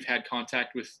 if we've had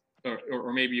contact with,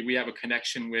 or maybe we have a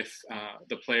connection with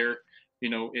the player,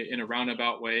 in a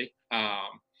roundabout way.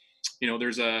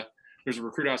 There's a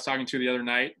recruit I was talking to the other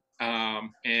night.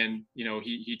 And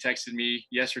he texted me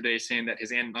yesterday saying that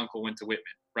his aunt and uncle went to Whitman,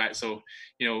 right? So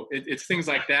it's things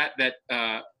like that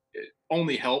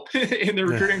only help in the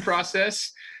recruiting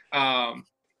process,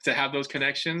 to have those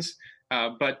connections.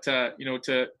 But to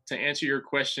answer your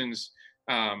questions,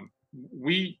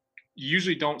 we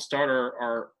usually don't start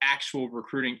our actual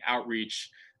recruiting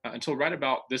outreach until right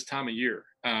about this time of year,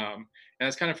 and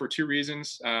that's kind of for two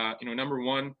reasons. Number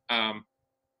one,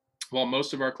 while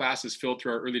most of our class is filled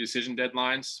through our early decision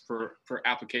deadlines for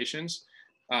applications,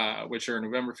 which are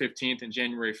November 15th and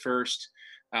January 1st,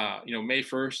 May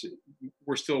 1st,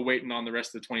 we're still waiting on the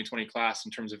rest of the 2020 class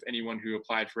in terms of anyone who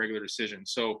applied for regular decision.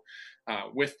 So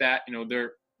with that,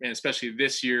 and especially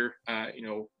this year,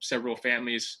 several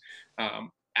families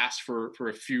asked for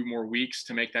a few more weeks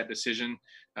to make that decision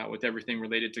with everything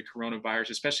related to coronavirus,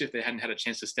 especially if they hadn't had a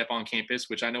chance to step on campus,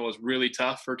 which I know is really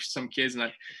tough for some kids.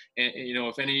 And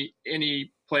if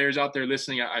any players out there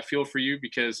listening, I feel for you,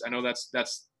 because I know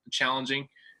that's challenging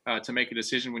to make a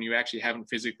decision when you actually haven't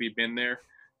physically been there.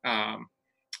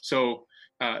 So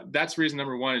that's reason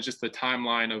number one, is just the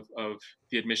timeline of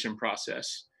the admission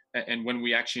process, and when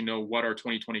we actually know what our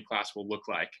 2020 class will look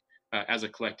like as a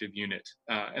collective unit.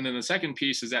 And then the second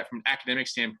piece is that from an academic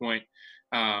standpoint,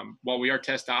 while we are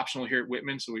test optional here at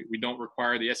Whitman, so we don't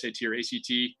require the SAT or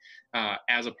ACT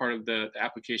as a part of the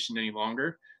application any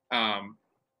longer,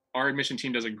 our admission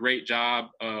team does a great job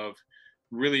of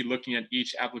really looking at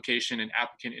each application and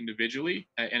applicant individually.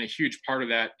 And a huge part of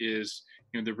that is,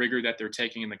 the rigor that they're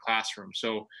taking in the classroom.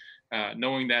 So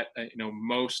knowing that,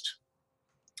 most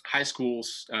high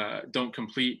schools don't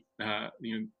complete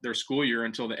their school year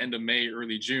until the end of May,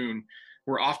 early June,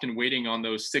 we're often waiting on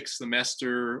those sixth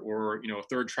semester or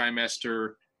third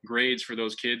trimester grades for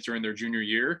those kids during their junior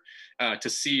year to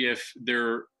see if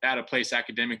they're at a place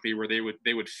academically where they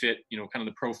would fit, kind of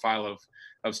the profile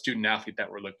of student athlete that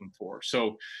we're looking for.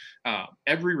 So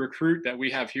every recruit that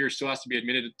we have here still has to be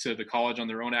admitted to the college on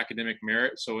their own academic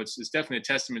merit. So it's definitely a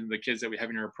testament to the kids that we have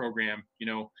in our program.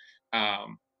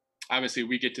 Obviously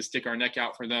we get to stick our neck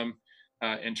out for them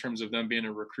in terms of them being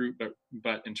a recruit,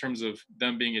 but in terms of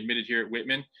them being admitted here at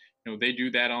Whitman, they do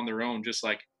that on their own, just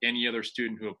like any other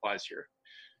student who applies here.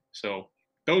 So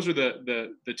those are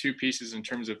the two pieces in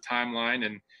terms of timeline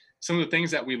and some of the things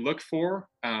that we look for.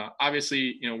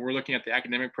 Obviously, we're looking at the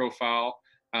academic profile.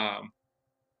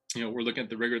 We're looking at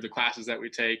the rigor of the classes that we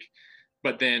take,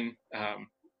 but then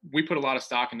we put a lot of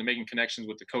stock into making connections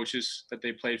with the coaches that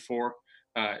they played for,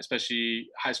 especially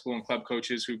high school and club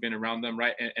coaches who've been around them,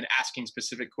 right? And asking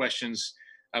specific questions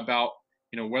about,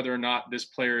 whether or not this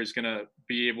player is going to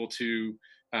be able to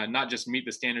not just meet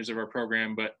the standards of our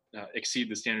program, but exceed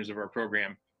the standards of our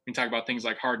program. We can talk about things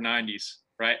like hard 90s,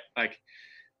 right? Like,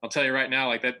 I'll tell you right now,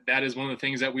 like that is one of the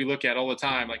things that we look at all the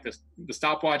time. Like the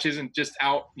stopwatch isn't just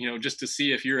out, just to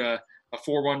see if you're a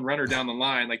 4-1 runner down the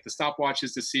line. Like the stopwatch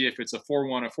is to see if it's a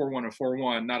 4-1, a 4-1, a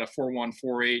 4-1, not a 4-1,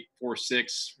 4-8, 4-6,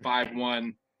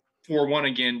 5-1, 4-1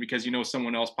 again, because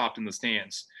someone else popped in the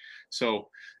stands. So,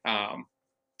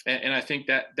 and I think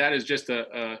that is just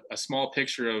a small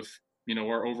picture of,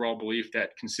 our overall belief that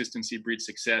consistency breeds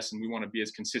success, and we want to be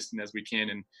as consistent as we can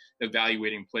in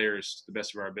evaluating players to the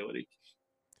best of our ability.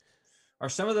 Are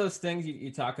some of those things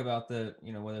you talk about,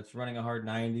 whether it's running a hard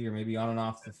 90 or maybe on and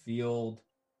off the field,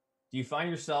 do you find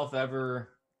yourself ever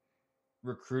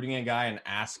recruiting a guy and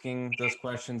asking those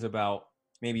questions about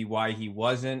maybe why he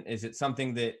wasn't? Is it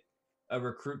something that a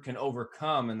recruit can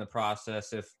overcome in the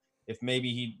process if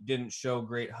maybe he didn't show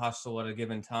great hustle at a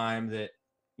given time, that,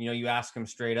 you ask him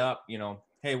straight up,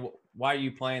 hey, why are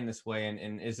you playing this way?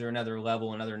 And is there another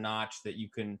level, another notch that you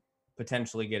can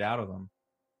potentially get out of them?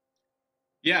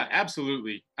 Yeah,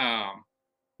 absolutely. One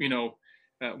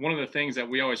of the things that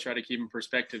we always try to keep in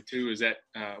perspective too is that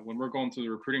when we're going through the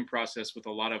recruiting process with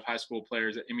a lot of high school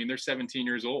players, they're 17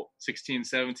 years old, 16,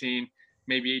 17,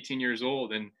 maybe 18 years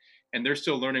old, and they're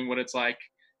still learning what it's like,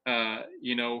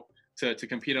 to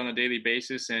compete on a daily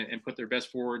basis and put their best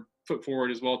foot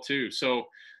forward as well too. So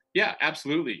yeah,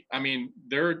 absolutely.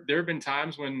 There have been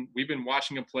times when we've been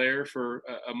watching a player for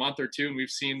a month or two, and we've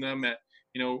seen them at,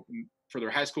 for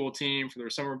their high school team, for their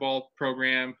summer ball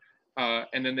program,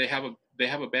 and then they have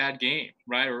a bad game,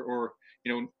 right? Or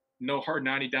no hard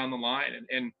 90 down the line.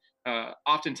 And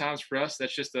oftentimes for us,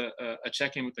 that's just a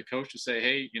check-in with the coach to say,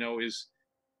 hey,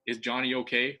 is Johnny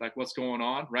okay? Like, what's going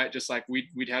on, right? Just like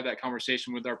we'd have that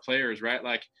conversation with our players, right?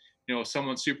 Like,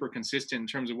 someone's super consistent in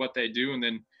terms of what they do, and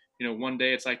then one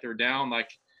day it's like they're down. Like,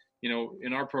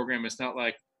 in our program, it's not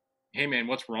like, hey man,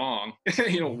 what's wrong?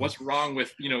 What's wrong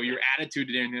with your attitude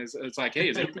today? And it's like, hey,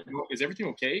 is everything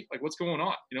okay? Like, what's going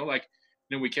on?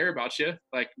 We care about you.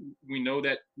 Like, we know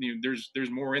that there's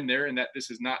more in there, and that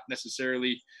this is not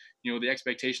necessarily the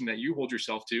expectation that you hold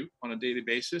yourself to on a daily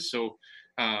basis. So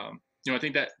I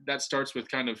think that starts with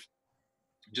kind of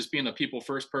just being a people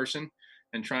first person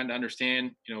and trying to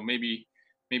understand maybe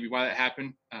why that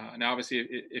happened. And obviously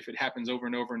if it happens over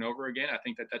and over and over again, I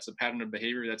think that's a pattern of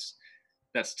behavior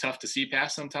that's tough to see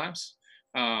past sometimes.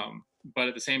 But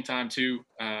at the same time too,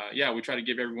 we try to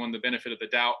give everyone the benefit of the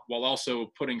doubt while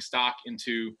also putting stock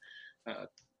into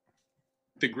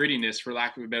the grittiness, for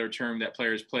lack of a better term, that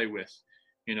players play with.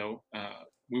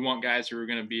 We want guys who are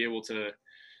going to be able to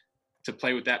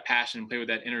play with that passion and play with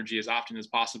that energy as often as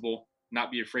possible,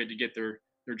 not be afraid to get their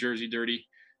jersey dirty.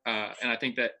 And I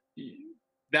think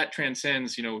that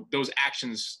transcends, those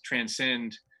actions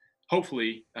transcend,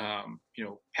 hopefully,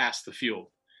 past the field,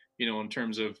 in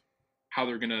terms of how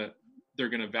they're going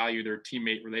to value their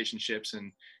teammate relationships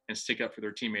and stick up for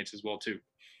their teammates as well too.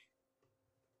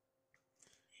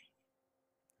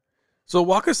 So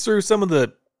walk us through some of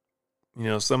the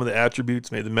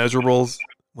attributes, maybe the measurables,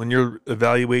 when you're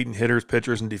evaluating hitters,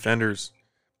 pitchers, and defenders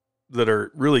that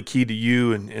are really key to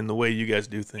you and the way you guys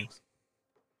do things.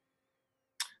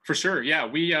 For sure. Yeah.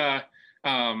 We,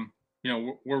 we're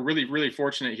really, really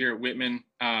fortunate here at Whitman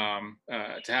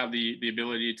to have the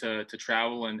ability to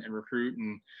travel and recruit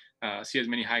and see as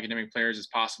many high academic players as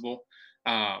possible.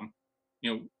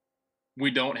 We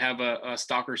don't have a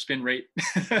stalker spin rate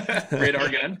radar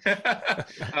gun.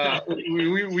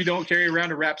 We don't carry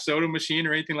around a Rapsodo machine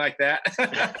or anything like that.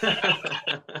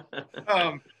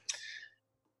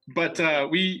 But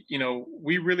we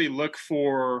really look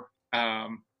for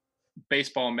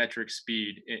baseball metric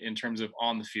speed in terms of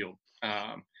on the field.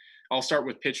 I'll start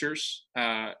with pitchers.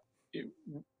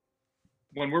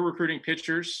 when we're recruiting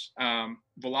pitchers,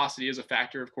 velocity is a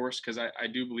factor, of course, because I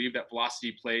do believe that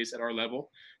velocity plays at our level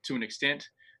to an extent.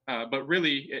 But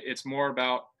really, it's more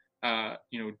about,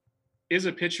 is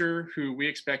a pitcher who we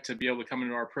expect to be able to come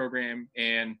into our program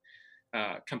and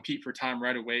compete for time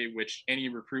right away, which any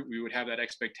recruit we would have that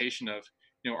expectation of,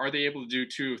 are they able to do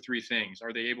 2 of 3 things?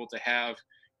 Are they able to have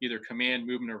either command,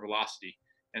 movement, or velocity?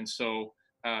 And so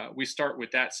we start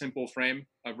with that simple frame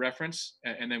of reference,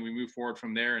 and then we move forward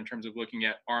from there in terms of looking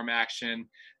at arm action.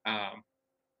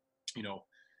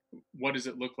 What does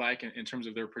it look like in terms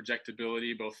of their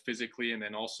projectability, both physically and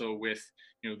then also with,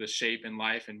 the shape and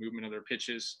life and movement of their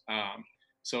pitches.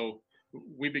 So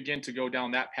we begin to go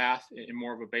down that path in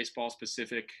more of a baseball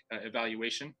specific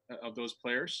evaluation of those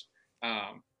players.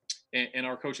 And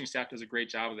our coaching staff does a great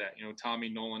job of that. Tommy,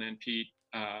 Nolan, and Pete,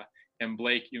 and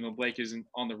Blake, Blake isn't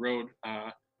on the road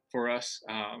for us.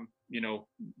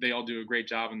 They all do a great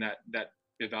job in that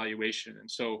evaluation. And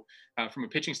so from a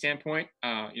pitching standpoint,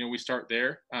 we start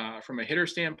there. From a hitter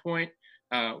standpoint,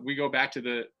 we go back to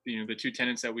the 2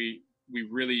 tenets that we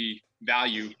really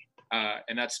value,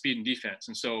 and that's speed and defense.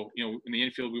 And so, in the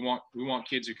infield, we want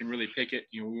kids who can really pick it.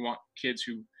 We want kids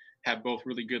who have both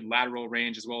really good lateral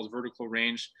range as well as vertical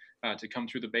range to come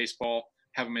through the baseball,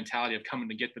 have a mentality of coming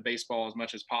to get the baseball as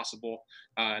much as possible.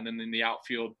 And then in the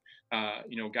outfield,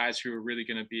 guys who are really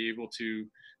going to be able to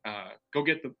go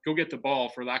get the ball,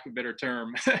 for lack of a better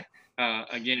term,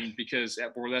 again, because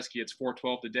at Borleski it's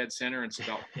 412 to dead center, and it's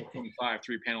about 425,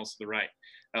 3 panels to the right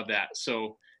of that.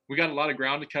 So we got a lot of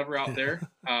ground to cover out there.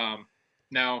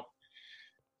 Now,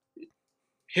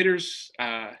 hitters,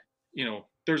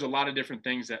 there's a lot of different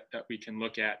things that we can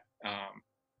look at,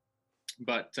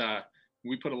 but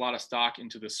we put a lot of stock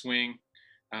into the swing,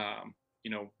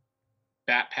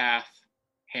 bat path,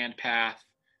 hand path,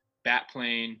 bat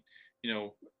plane,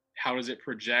 how does it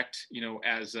project,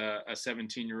 as a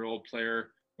 17-year-old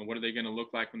player, and what are they going to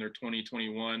look like when they're 20,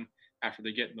 21, after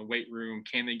they get in the weight room?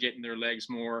 Can they get in their legs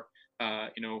more,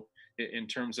 in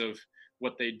terms of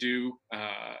what they do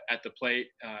at the plate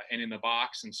and in the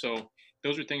box? And so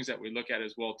those are things that we look at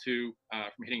as well, too,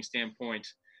 from a hitting standpoint.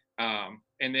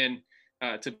 And then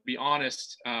to be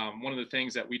honest, one of the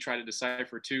things that we try to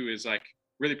decipher, too, is like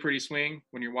really pretty swing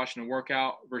when you're watching a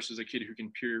workout versus a kid who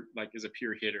can is a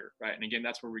pure hitter, right? And again,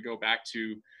 that's where we go back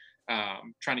to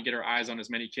trying to get our eyes on as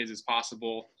many kids as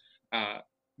possible.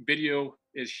 Video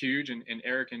is huge, and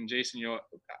Eric and Jason,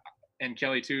 and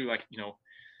Kelly too,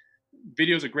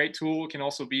 video is a great tool. It can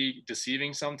also be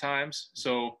deceiving sometimes.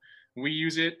 So we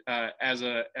use it as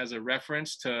a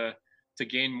reference to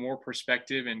gain more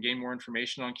perspective and gain more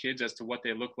information on kids as to what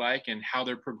they look like and how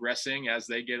they're progressing as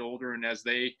they get older and as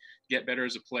they get better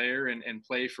as a player and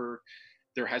play for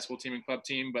their high school team and club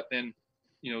team. But then,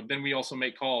 then we also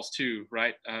make calls too,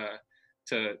 right?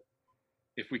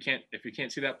 If we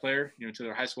can't see that player, to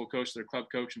their high school coach, their club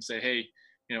coach, and say, hey,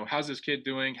 how's this kid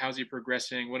doing? How's he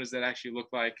progressing? What does that actually look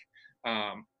like?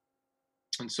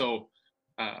 And so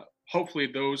hopefully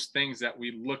those things that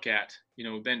we look at,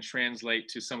 then translate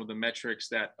to some of the metrics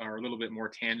that are a little bit more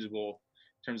tangible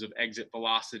in terms of exit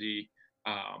velocity,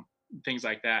 things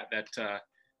like that,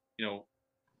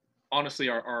 honestly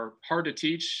are hard to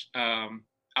teach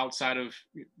outside of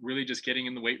really just getting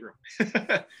in the weight room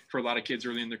for a lot of kids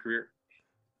early in their career.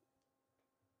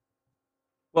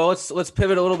 Well, let's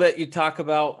pivot a little bit. You talk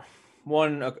about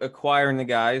acquiring the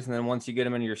guys, and then once you get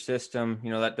them into your system,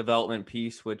 that development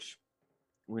piece, which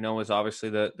we know is obviously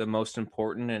the most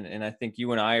important. And I think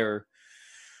you and I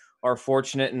are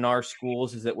fortunate in our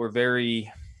schools is that we're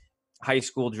very high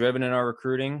school driven in our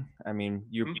recruiting. I mean,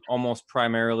 you're almost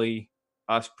primarily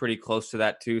us, pretty close to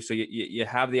that too. So you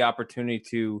have the opportunity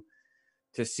to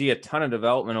see a ton of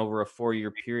development over a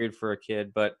 4-year period for a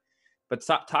kid. But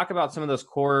talk about some of those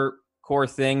core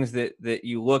things that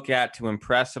you look at to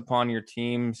impress upon your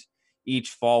teams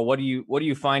each fall. What do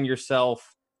you find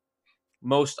yourself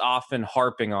most often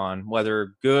harping on,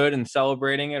 whether good and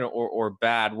celebrating it or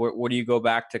bad? Where do you go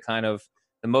back to kind of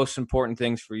the most important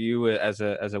things for you as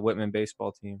a Whitman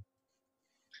baseball team?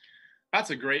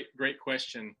 That's a great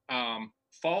question.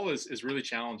 Fall is really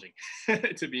challenging,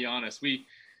 to be honest. We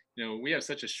have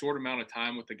such a short amount of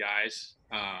time with the guys.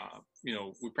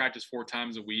 We practice 4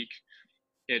 times a week.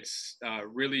 It's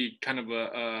really kind of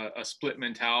a split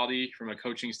mentality from a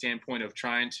coaching standpoint of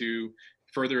trying to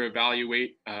further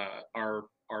evaluate our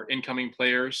incoming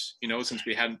players, since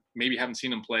we haven't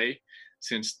seen them play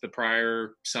since the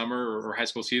prior summer or high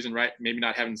school season, right? Maybe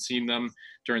not haven't seen them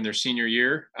during their senior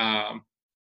year.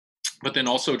 But then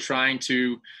also trying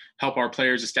to help our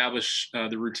players establish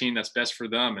the routine that's best for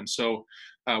them. And so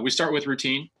we start with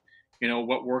routine.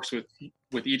 what works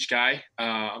with each guy.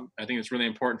 I think it's really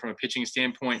important from a pitching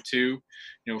standpoint too,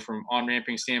 from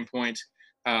on-ramping standpoint.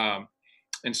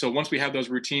 And so once we have those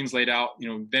routines laid out,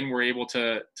 then we're able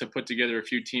to put together a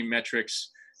few team metrics.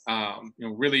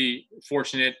 Really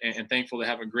fortunate and thankful to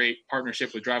have a great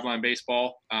partnership with Driveline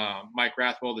Baseball. Mike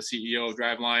Rathwell, the CEO of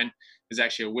Driveline, is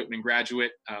actually a Whitman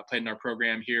graduate, played in our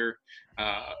program here.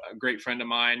 A great friend of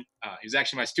mine. He was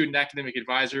actually my student academic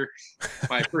advisor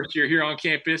my first year here on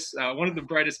campus. One of the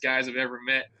brightest guys I've ever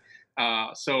met.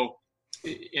 So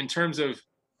in terms of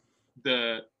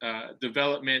the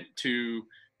development to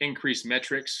increase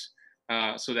metrics,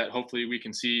 so that hopefully we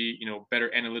can see,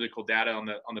 better analytical data on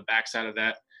the backside of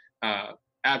that.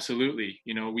 Absolutely.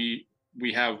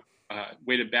 We have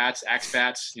weighted bats, axe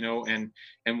bats, and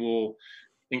we'll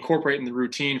incorporate in the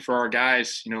routine for our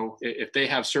guys, if they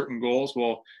have certain goals,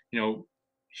 well,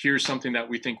 here's something that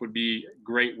we think would be a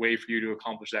great way for you to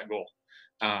accomplish that goal.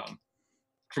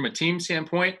 From a team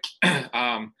standpoint,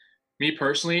 me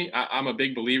personally, I'm a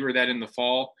big believer that in the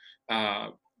fall,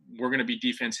 we're going to be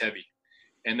defense heavy.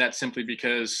 And that's simply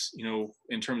because,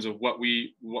 in terms of what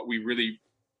we really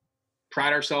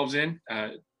pride ourselves in,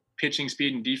 pitching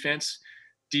speed and defense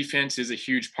is a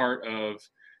huge part of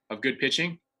good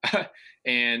pitching.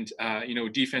 And,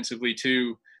 defensively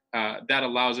too, that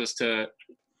allows us to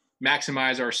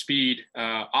maximize our speed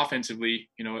offensively.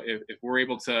 If we're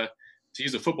able to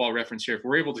use a football reference here, if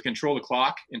we're able to control the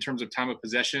clock in terms of time of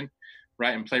possession,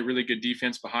 right, and play really good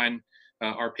defense behind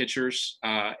our pitchers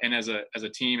and as a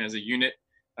team, as a unit,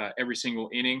 every single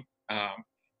inning,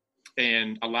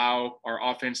 and allow our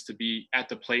offense to be at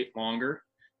the plate longer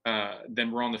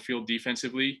than we're on the field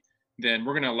defensively, then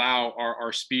we're going to allow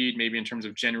our speed, maybe in terms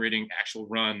of generating actual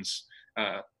runs,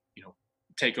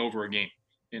 take over a game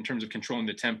in terms of controlling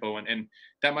the tempo. And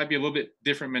that might be a little bit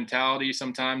different mentality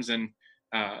sometimes than,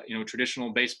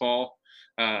 traditional baseball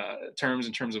terms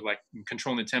in terms of like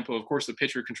controlling the tempo. Of course, the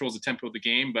pitcher controls the tempo of the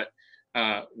game, but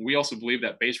we also believe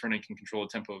that base running can control the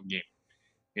tempo of the game,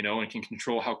 and can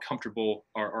control how comfortable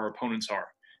our opponents are,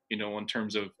 in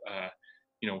terms of,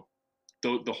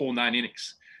 the whole 9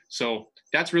 innings. So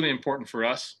that's really important for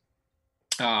us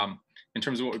in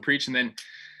terms of what we preach. And then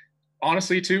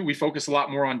honestly too, we focus a lot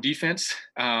more on defense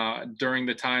during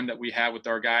the time that we have with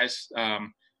our guys.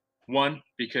 One,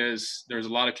 because there's a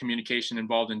lot of communication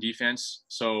involved in defense.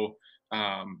 So,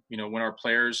 when our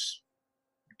players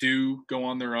do go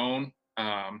on their own,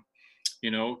 and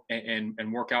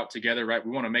work out together, right,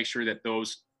 we want to make sure that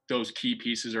those key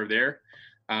pieces are there.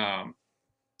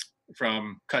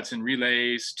 From cuts and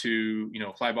relays to,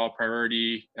 fly ball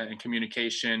priority and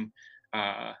communication,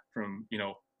 from,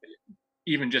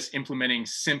 even just implementing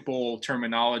simple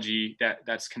terminology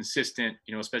that's consistent,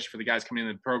 especially for the guys coming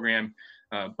into the program,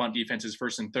 bunt defenses,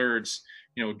 first and thirds,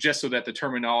 just so that the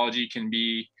terminology can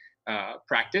be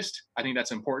practiced. I think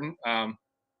that's important.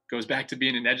 Goes back to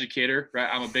being an educator, right?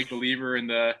 I'm a big believer in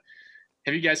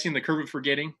have you guys seen The Curve of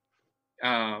Forgetting?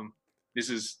 This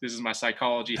is my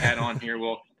psychology hat on here.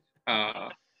 Well,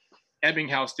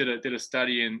 Ebbinghaus did a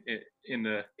study in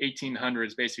the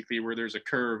 1800s, basically, where there's a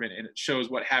curve and it shows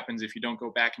what happens if you don't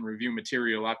go back and review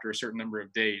material after a certain number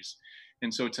of days.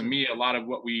 And so to me, a lot of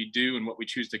what we do and what we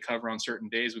choose to cover on certain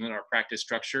days within our practice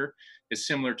structure is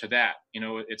similar to that.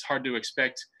 It's hard to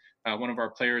expect one of our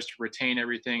players to retain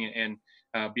everything and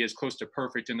be as close to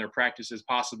perfect in their practice as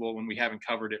possible when we haven't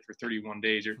covered it for 31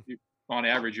 days. On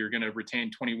average, you're going to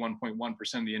retain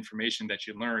 21.1% of the information that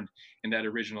you learned in that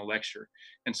original lecture.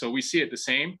 And so we see it the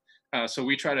same. So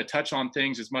we try to touch on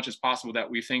things as much as possible that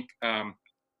we think,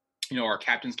 our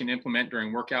captains can implement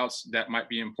during workouts that might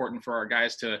be important for our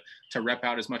guys to rep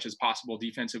out as much as possible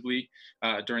defensively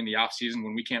during the off season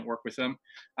when we can't work with them.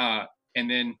 And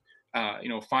then,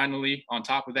 finally, on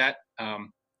top of that,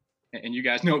 and you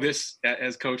guys know this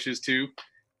as coaches too,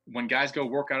 when guys go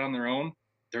work out on their own,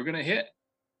 they're going to hit.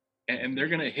 And they're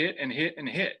going to hit and hit and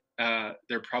hit.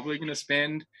 They're probably going to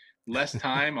spend less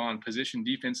time on position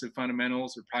defensive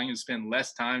fundamentals. They're probably going to spend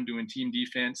less time doing team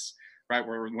defense, right,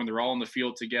 when they're all in the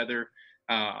field together.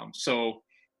 So,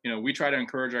 we try to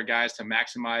encourage our guys to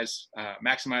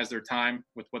maximize their time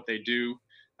with what they do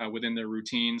within their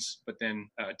routines, but then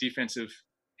defensive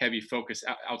heavy focus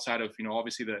outside of,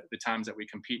 obviously the times that we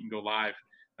compete and go live,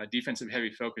 defensive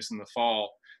heavy focus in the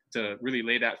fall to really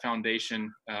lay that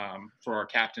foundation for our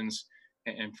captains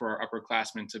and for our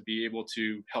upperclassmen to be able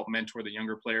to help mentor the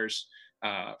younger players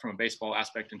from a baseball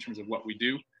aspect in terms of what we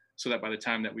do, so that by the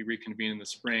time that we reconvene in the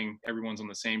spring, everyone's on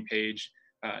the same page,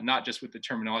 not just with the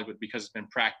terminology, but because it's been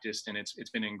practiced and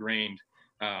it's been ingrained,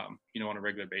 on a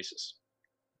regular basis.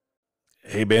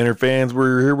 Hey, Banner fans,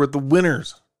 we're here with the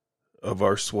winners of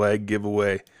our swag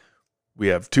giveaway. We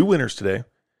have 2 winners today.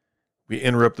 We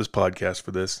interrupt this podcast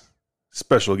for this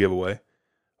special giveaway.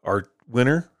 Our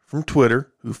winner from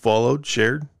Twitter, who followed,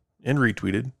 shared, and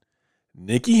retweeted,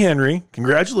 Nikki Henry.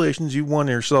 Congratulations, you won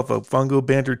yourself a Fungo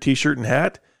Banter t-shirt and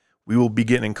hat. We will be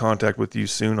getting in contact with you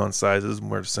soon on sizes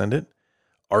and where to send it.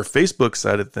 Our Facebook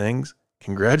side of things,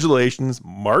 congratulations,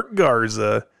 Mark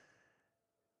Garza.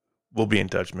 We'll be in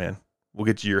touch, man. We'll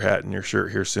get you your hat and your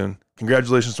shirt here soon.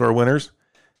 Congratulations to our winners.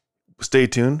 Stay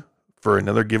tuned for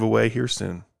another giveaway here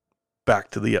soon.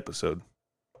 Back to the episode.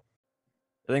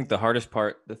 I think the hardest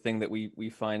part, the thing that we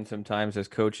find sometimes as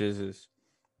coaches, is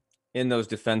in those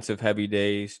defensive heavy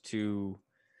days to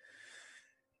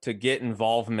get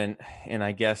involvement and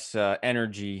I guess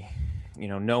energy,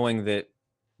 knowing that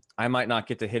I might not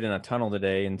get to hit in a tunnel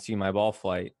today and see my ball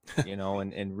flight,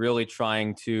 and really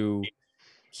trying to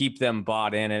keep them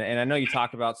bought in. And I know you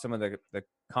talk about some of the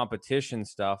competition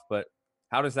stuff, but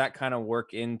how does that kind of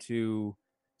work into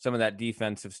some of that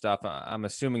defensive stuff? I'm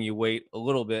assuming you wait a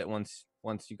little bit once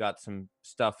you got some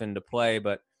stuff into play,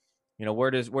 but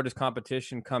where does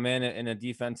competition come in a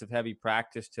defensive heavy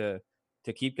practice to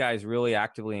keep guys really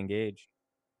actively engaged?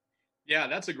 Yeah,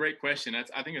 that's a great question.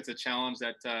 I think it's a challenge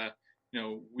that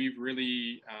we've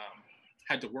really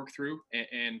had to work through,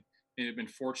 and have been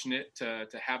fortunate to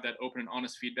have that open and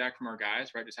honest feedback from our guys.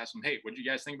 Right, just ask them, hey, what did you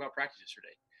guys think about practice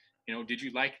yesterday? Did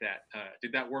you like that?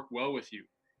 Did that work well with you?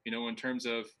 In terms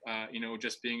of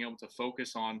just being able to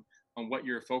focus on what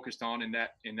you're focused on in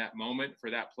that moment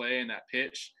for that play and that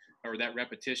pitch or that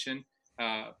repetition,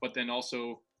 but then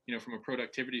also from a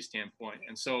productivity standpoint.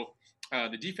 And so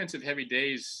the defensive heavy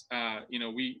days,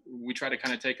 we try to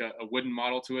kind of take a Wooden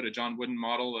model to it, a John Wooden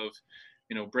model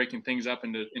of breaking things up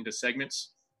into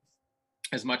segments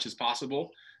as much as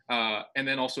possible, and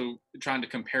then also trying to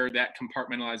compare that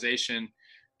compartmentalization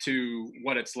to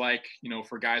what it's like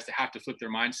for guys to have to flip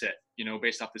their mindset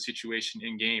based off the situation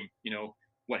in game,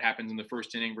 what happens in the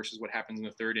first inning versus what happens in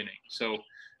the third inning. So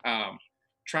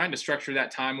trying to structure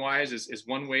that time wise is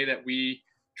one way that we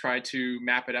try to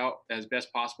map it out as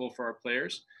best possible for our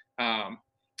players.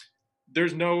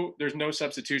 There's no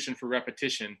substitution for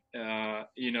repetition,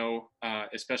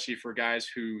 especially for guys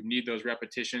who need those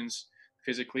repetitions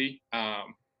physically.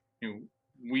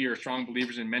 We are strong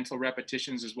believers in mental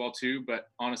repetitions as well too, but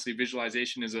honestly,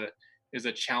 visualization is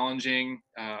a challenging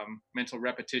mental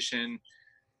repetition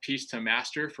piece to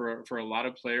master for a lot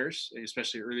of players,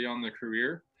 especially early on in their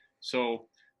career. So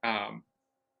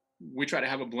we try to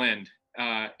have a blend.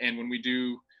 And when we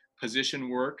do position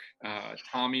work,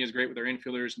 Tommy is great with our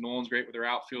infielders, Nolan's great with our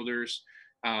outfielders.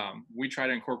 We try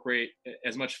to incorporate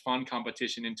as much fun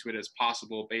competition into it as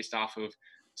possible based off of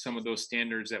some of those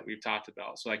standards that we've talked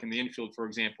about. So like in the infield, for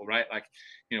example, right? Like,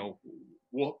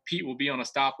 Pete will be on a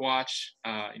stopwatch,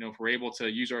 if we're able to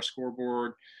use our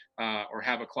scoreboard or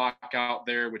have a clock out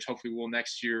there, which hopefully we'll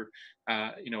next year,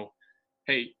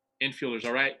 hey, infielders,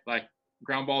 all right, like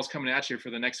ground ball's coming at you for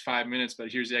the next 5 minutes, but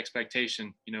here's the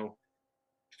expectation,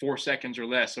 4 seconds or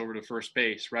less over to first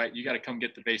base, right? You got to come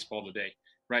get the baseball today,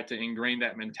 right? To ingrain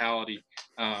that mentality.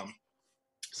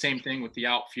 Same thing with the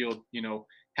outfield,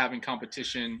 having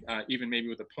competition, even maybe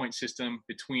with a point system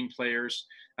between players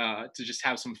to just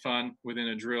have some fun within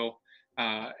a drill.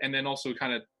 And then also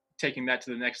kind of taking that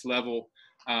to the next level,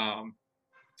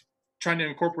 trying to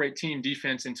incorporate team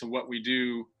defense into what we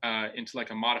do into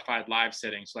like a modified live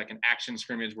setting. So like an action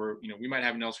scrimmage where, we might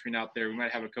have an L screen out there. We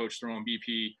might have a coach throwing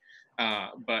BP,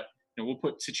 but we'll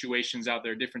put situations out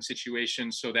there, different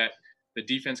situations so that the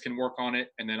defense can work on it.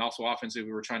 And then also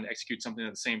offensively, we're trying to execute something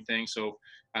of the same thing. So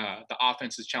the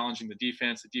offense is challenging the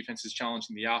defense is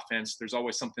challenging the offense. There's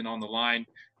always something on the line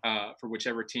for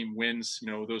whichever team wins,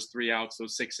 those 3 outs,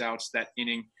 those 6 outs, that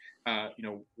inning,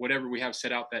 whatever we have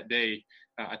set out that day.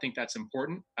 I think that's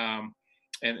important.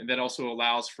 And that also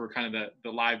allows for kind of the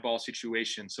live ball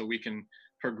situation. So we can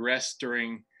progress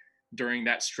during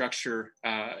that structure,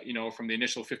 from the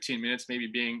initial 15 minutes, maybe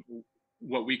being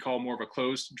what we call more of a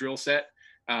closed drill set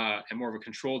and more of a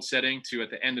controlled setting, to at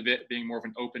the end of it being more of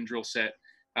an open drill set.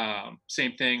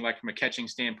 Same thing, like from a catching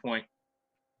standpoint,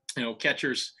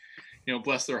 catchers,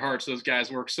 bless their hearts, those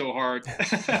guys work so hard,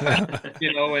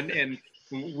 and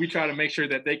we try to make sure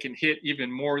that they can hit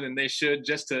even more than they should,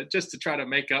 just to try to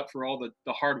make up for all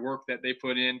the hard work that they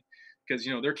put in. Because,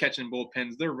 they're catching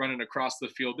bullpens, they're running across the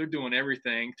field, they're doing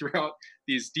everything throughout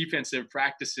these defensive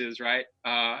practices, right?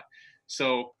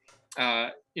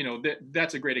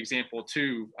 That's a great example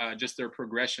too, just their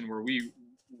progression where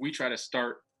we try to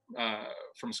start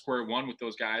from square one with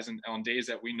those guys, and on days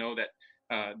that we know that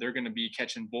they're going to be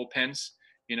catching bullpens,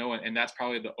 and that's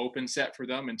probably the open set for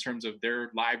them in terms of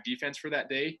their live defense for that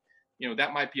day.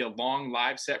 that might be a long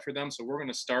live set for them. So we're going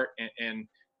to start and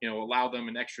allow them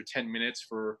an extra 10 minutes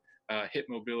for hip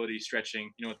mobility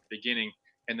stretching, at the beginning,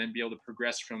 and then be able to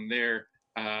progress from there.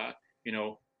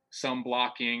 Some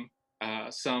blocking,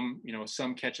 some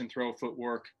catch and throw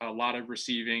footwork, a lot of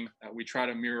receiving. We try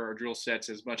to mirror our drill sets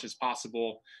as much as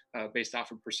possible based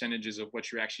off of percentages of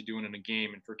what you're actually doing in a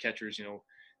game. And for catchers,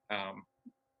 I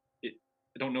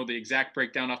don't know the exact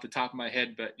breakdown off the top of my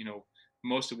head, but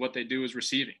most of what they do is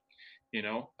receiving,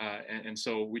 and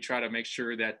so we try to make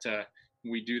sure that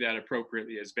we do that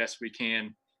appropriately as best we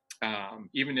can,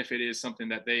 even if it is something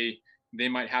that they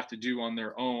might have to do on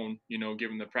their own,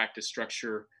 given the practice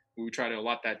structure. We try to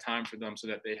allot that time for them so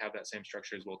that they have that same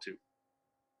structure as well too.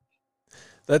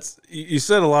 You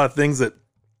said a lot of things that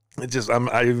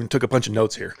I even took a bunch of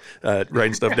notes here,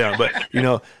 writing stuff down, but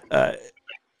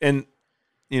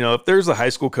if there's a high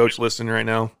school coach listening right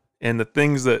now, and the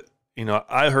things that,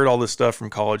 I heard all this stuff from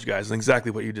college guys and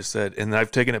exactly what you just said. And I've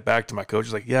taken it back to my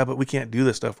coaches like, yeah, but we can't do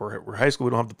this stuff. We're high school.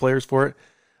 We don't have the players for it.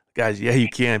 Guys, yeah, you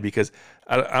can, because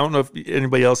I don't know if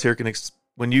anybody else here can,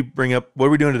 when you bring up, what are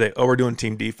we doing today? Oh, we're doing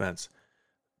team defense,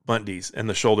 bunt Ds and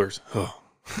the shoulders. Oh,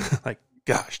 like,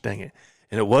 gosh, dang it.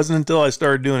 And it wasn't until I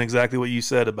started doing exactly what you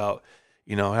said about,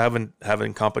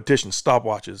 having competition,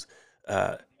 stopwatches,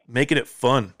 making it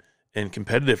fun and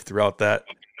competitive throughout that.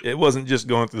 It wasn't just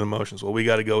going through the motions. Well, we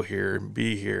got to go here and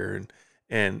be here.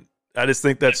 And I just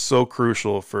think that's so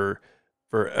crucial for,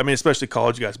 especially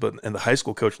college guys, and the high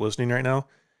school coach listening right now,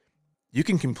 you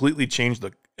can completely change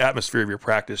the atmosphere of your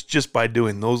practice just by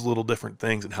doing those little different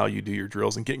things and how you do your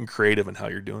drills and getting creative in how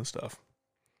you're doing stuff.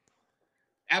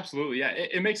 Absolutely. Yeah.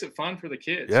 It makes it fun for the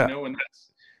kids, yeah. And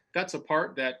that's a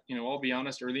part that, I'll be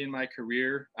honest, early in my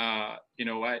career, I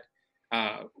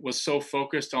was so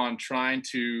focused on trying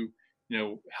to,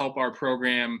 help our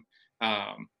program,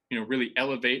 really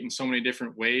elevate in so many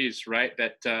different ways, right?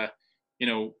 That,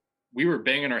 we were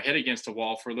banging our head against a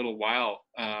wall for a little while.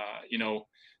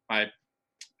 My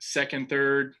second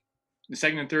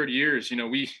and third years,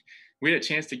 we had a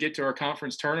chance to get to our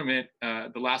conference tournament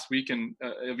the last weekend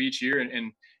of each year,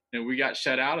 and we got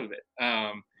shut out of it.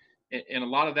 And a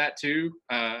lot of that too,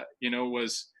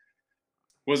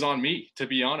 was on me, to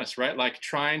be honest, right? Like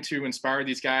trying to inspire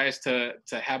these guys to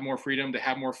have more freedom, to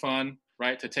have more fun,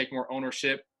 right? To take more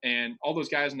ownership, and all those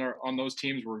guys on those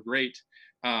teams were great.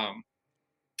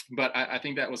 But I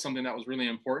think that was something that was really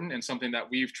important, and something that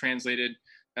we've translated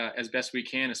as best we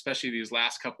can, especially these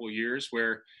last couple of years,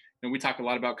 where we talk a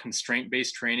lot about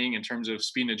constraint-based training in terms of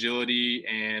speed and agility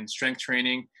and strength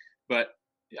training. But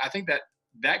I think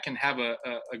that can have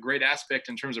a great aspect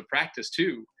in terms of practice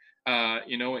too,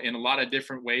 in a lot of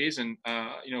different ways. And,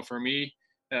 for me,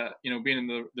 being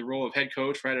in the role of head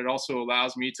coach, right, it also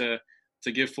allows me to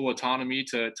give full autonomy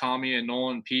to Tommy and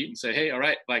Nolan and Pete and say, hey, all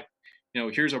right, like,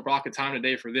 here's a block of time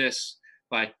today for this.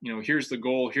 Like, here's the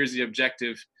goal, here's the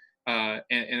objective.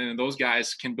 And those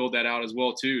guys can build that out as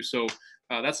well too. So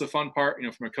that's the fun part,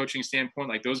 from a coaching standpoint.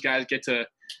 Like those guys get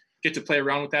to play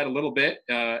around with that a little bit,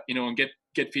 and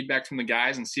get feedback from the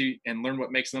guys and see and learn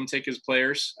what makes them tick as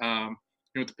players.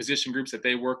 With the position groups that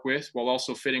they work with, while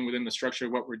also fitting within the structure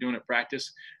of what we're doing at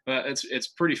practice. It's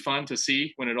pretty fun to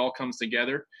see when it all comes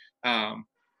together.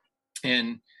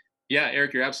 And yeah,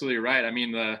 Eric, you're absolutely right. I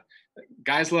mean, the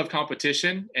guys love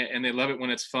competition, and they love it when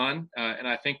it's fun. And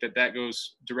I think that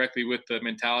goes directly with the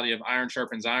mentality of iron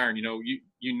sharpens iron.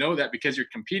 You know that because you're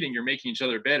competing, you're making each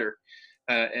other better.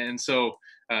 And so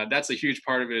that's a huge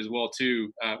part of it as well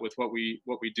too, with what we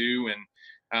do. And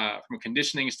from a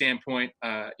conditioning standpoint,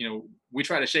 we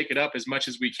try to shake it up as much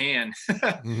as we can.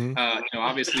 Mm-hmm.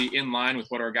 Obviously in line with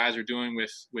what our guys are doing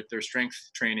with their strength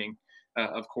training,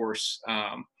 of course.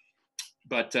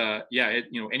 But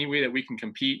any way that we can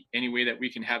compete, any way that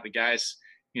we can have the guys,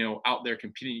 out there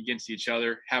competing against each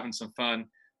other, having some fun.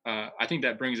 I think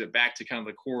that brings it back to kind of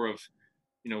the core of,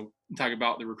 talk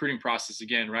about the recruiting process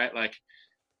again, right? Like,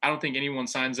 I don't think anyone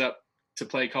signs up to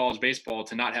play college baseball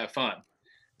to not have fun.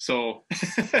 So,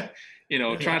 trying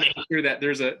to make sure that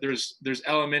there's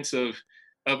elements of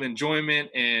enjoyment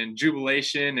and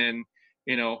jubilation, and,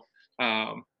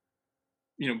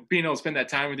 being able to spend that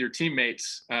time with your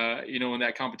teammates, in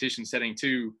that competition setting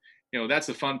too, that's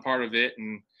the fun part of it.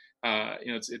 And,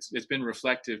 it's been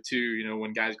reflective too,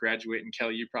 when guys graduate, and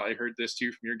Kelly, you probably heard this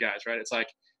too from your guys, right? It's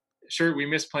like, sure, we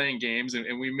miss playing games,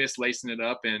 and we miss lacing it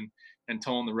up and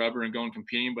towing the rubber and going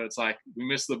competing, but it's like, we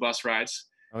miss the bus rides.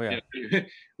 Oh yeah.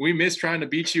 We miss trying to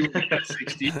beat you with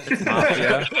 60,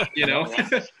 Mafia.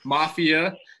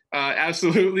 Mafia.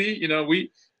 Absolutely.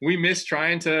 We miss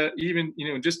trying to even,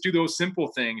 just do those simple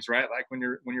things, right? Like when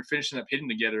you're finishing up hitting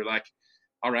together, like,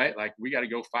 all right, like we got to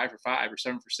go 5 for 5 or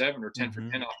 7 for 7 or 10 for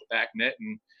 10 off the back net.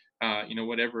 And,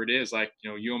 whatever it is, like,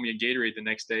 you owe me a Gatorade the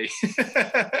next day.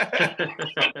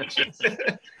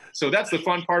 So that's the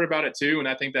fun part about it too. And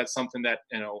I think that's something that,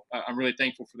 I'm really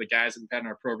thankful for the guys that we've had in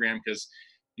our program, because,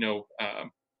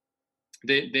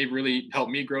 they really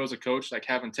helped me grow as a coach, like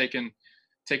having taken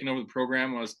over the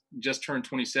program when I was just turned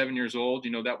 27 years old.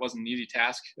 That wasn't an easy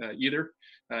task either.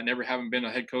 Never having been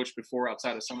a head coach before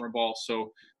outside of summer ball.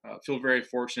 So feel very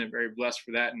fortunate, very blessed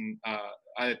for that. And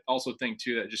I also think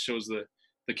too, that just shows the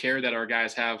care that our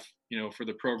guys have, for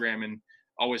the program, and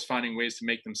always finding ways to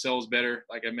make themselves better,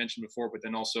 like I mentioned before, but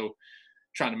then also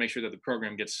trying to make sure that the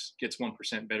program gets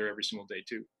 1% better every single day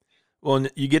too. Well,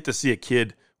 and you get to see a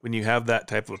kid when you have that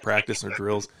type of practice or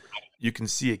drills. You can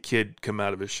see a kid come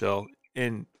out of his shell,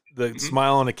 and the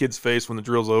smile on a kid's face when the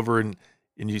drill's over, and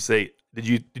you say, "Did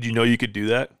you know you could do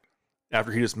that?"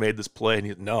 After he just made this play,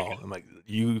 and no, I'm like,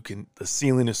 "You can." The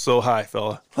ceiling is so high,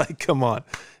 fella. Like, come on.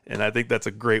 And I think that's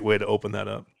a great way to open that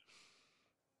up.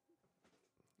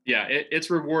 Yeah, it's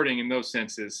rewarding in those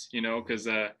senses, because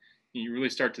you really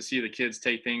start to see the kids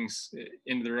take things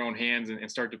into their own hands and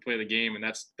start to play the game. And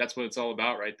that's what it's all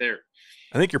about right there.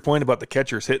 I think your point about the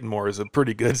catchers hitting more is a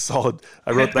pretty good, solid.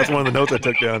 That's one of the notes I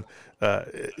took down.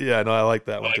 I like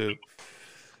that one too.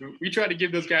 We try to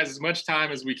give those guys as much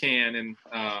time as we can. And,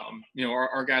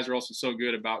 our guys are also so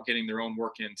good about getting their own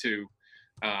work in too.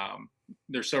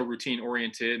 They're so routine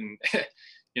oriented, and,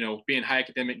 being high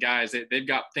academic guys, they've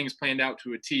got things planned out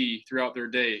to a T throughout their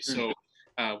day. So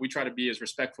we try to be as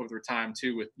respectful of their time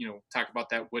too, with, talk about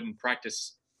that wooden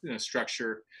practice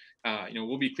structure.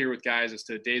 We'll be clear with guys as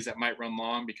to days that might run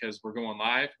long because we're going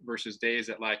live versus days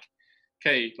that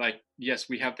yes,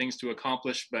 we have things to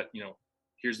accomplish, but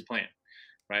here's the plan.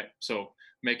 Right. So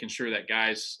making sure that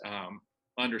guys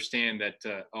understand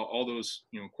that all those,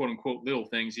 quote unquote, little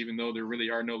things, even though there really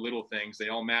are no little things, they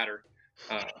all matter.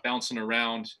 Bouncing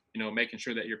around, making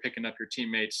sure that you're picking up your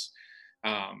teammates.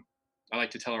 I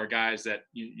like to tell our guys that,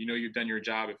 you've done your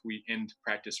job if we end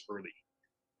practice early.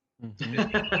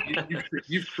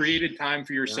 You've created time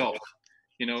for yourself,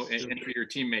 and for your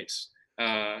teammates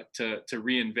to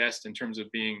reinvest in terms of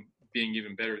being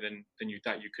even better than you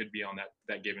thought you could be on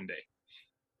that given day.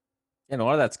 And a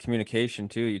lot of that's communication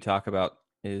too. You talk about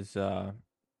is,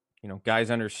 guys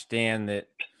understand that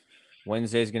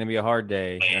Wednesday is going to be a hard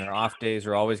day, and our off days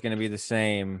are always going to be the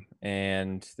same.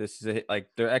 And this is like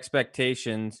their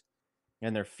expectations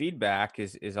and their feedback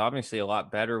is obviously a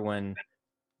lot better when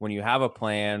you have a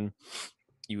plan,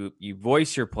 you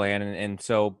voice your plan. And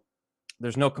so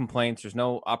there's no complaints. There's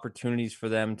no opportunities for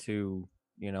them to,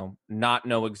 not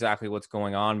know exactly what's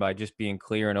going on by just being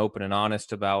clear and open and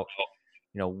honest about,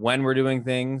 when we're doing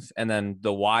things. And then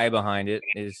the why behind it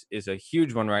is a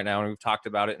huge one right now. And we've talked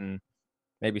about it in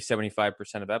maybe 75%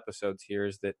 of episodes here,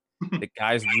 is that the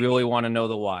guys really want to know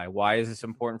the why. Why is this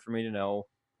important for me to know?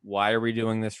 Why are we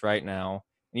doing this right now?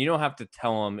 And you don't have to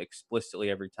tell them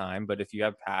explicitly every time, but if you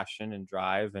have passion and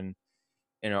drive and,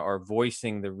 are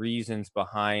voicing the reasons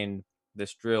behind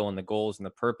this drill and the goals and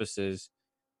the purposes,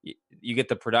 you get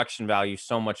the production value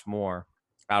so much more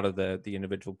out of the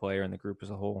individual player and the group as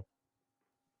a whole.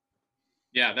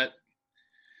 Yeah, that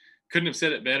couldn't have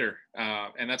said it better.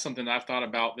 And that's something that I've thought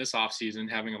about this off season,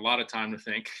 having a lot of time to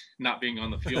think, not being on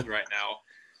the field right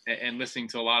now, and listening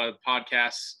to a lot of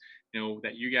podcasts,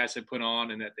 that you guys have put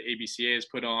on and that the ABCA has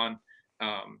put on.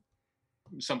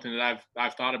 Something that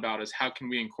I've thought about is how can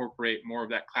we incorporate more of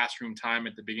that classroom time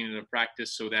at the beginning of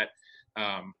practice so that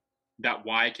that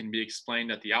why can be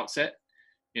explained at the outset,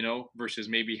 versus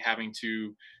maybe having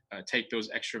to take those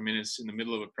extra minutes in the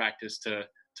middle of a practice to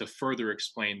further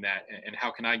explain that, and how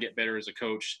can I get better as a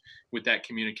coach with that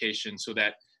communication so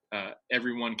that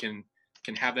everyone can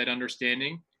have that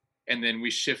understanding. And then we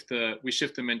shift the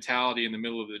mentality in the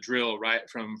middle of the drill, right?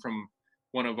 From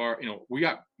one of our, we've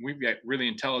got really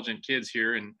intelligent kids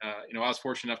here. And, I was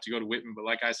fortunate enough to go to Whitman, but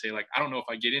like I say, I don't know if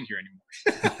I get in here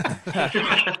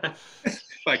anymore.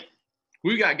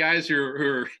 We got guys who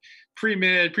are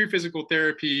pre-med, pre-physical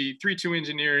therapy, 3-2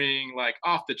 engineering,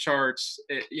 off the charts,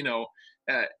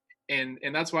 and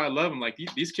that's why I love them.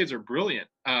 These kids are brilliant.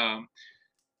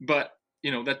 But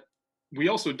that we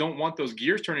also don't want those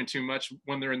gears turning too much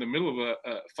when they're in the middle of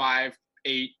a 5,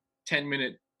 8, 10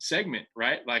 minute segment,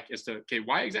 right? As to, okay,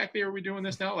 why exactly are we doing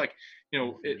this now?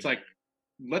 It's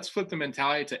let's flip the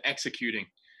mentality to executing,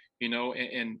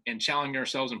 and challenging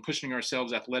ourselves and pushing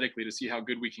ourselves athletically to see how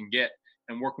good we can get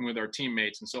and working with our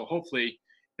teammates. And so hopefully,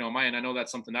 my end, I know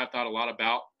that's something I've thought a lot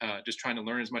about, just trying to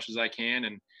learn as much as I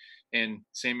can, and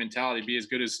same mentality, be as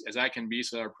good as I can be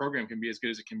so our program can be as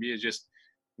good as it can be, is just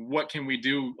what can we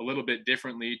do a little bit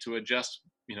differently to adjust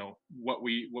what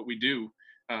we do,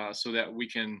 so that we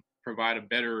can provide a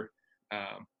better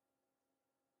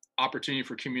opportunity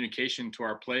for communication to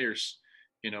our players,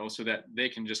 so that they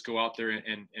can just go out there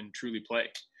and truly play.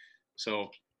 So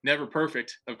never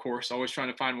perfect, of course, always trying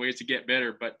to find ways to get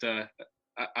better. But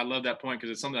I love that point,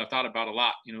 because it's something I've thought about a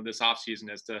lot, this off season,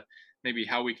 as to maybe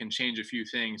how we can change a few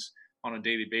things on a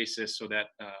daily basis, so that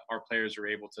our players are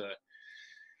able to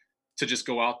just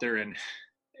go out there and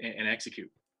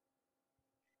execute.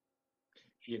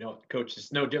 Coach,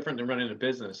 it's no different than running a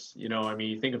business. I mean,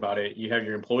 you think about it, you have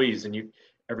your employees, and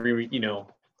every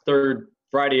third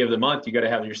Friday of the month, you got to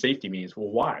have your safety meetings. Well,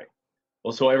 why?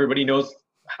 Well, so everybody knows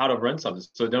how to run something,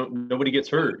 so nobody gets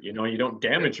hurt. You don't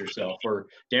damage yourself or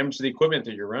damage the equipment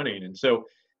that you're running. And so,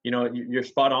 you're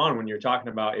spot on when you're talking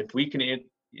about, if we can,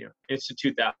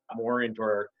 institute that more into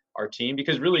our team,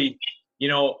 because really,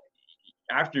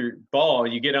 after ball,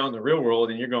 you get out in the real world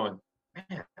and you're going,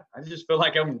 man, I just feel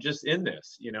like I'm just in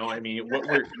this. I mean,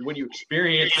 what you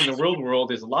experience in the real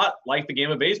world is a lot like the game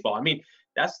of baseball. I mean,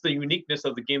 that's the uniqueness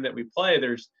of the game that we play.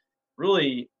 There's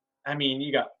really, I mean,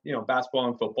 you got, basketball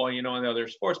and football, and the other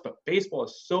sports, but baseball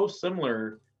is so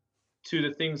similar to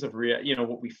the things of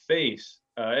what we face,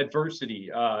 adversity,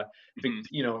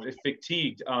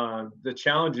 fatigued, the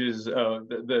challenges,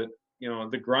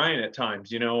 the grind at times,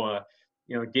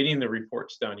 getting the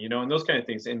reports done, and those kind of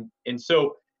things. And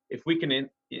so if we can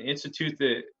institute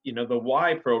the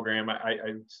why program,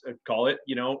 I call it,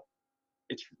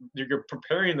 you're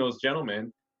preparing those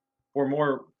gentlemen for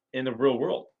more in the real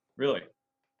world, really.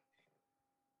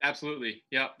 Absolutely.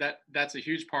 Yeah. That's a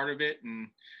huge part of it. And,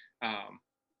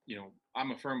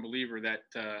 I'm a firm believer that,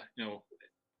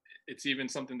 it's even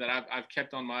something that I've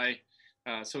kept on my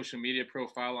social media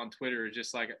profile on Twitter, is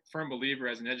just like a firm believer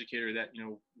as an educator that,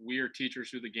 we are teachers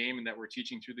through the game, and that we're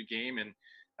teaching through the game. And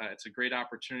it's a great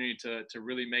opportunity to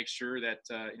really make sure that,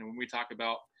 when we talk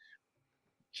about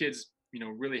kids,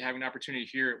 really having an opportunity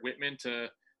here at Whitman to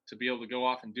be able to go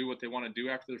off and do what they want to do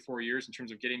after their 4 years in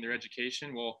terms of getting their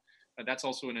education. Well, that's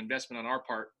also an investment on our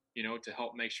part, to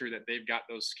help make sure that they've got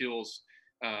those skills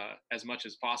as much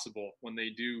as possible when they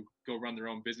do go run their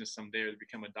own business someday, or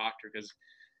become a doctor. Because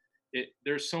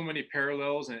there's so many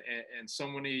parallels and so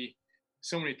many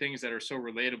things that are so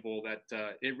relatable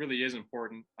that it really is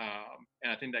important.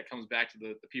 And I think that comes back to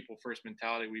the people first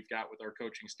mentality we've got with our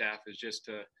coaching staff, is just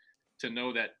to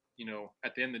know that,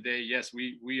 at the end of the day, yes,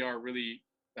 we are really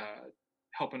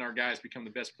helping our guys become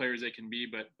the best players they can be,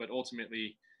 but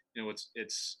ultimately,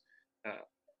 it's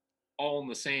all in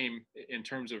the same, in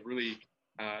terms of really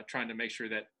trying to make sure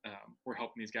that we're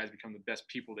helping these guys become the best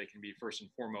people they can be, first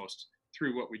and foremost,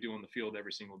 through what we do on the field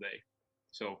every single day.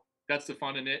 So that's the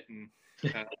fun in it. And,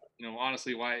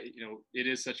 honestly, why, it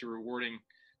is such a rewarding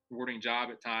job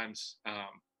at times,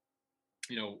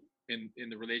 in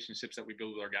the relationships that we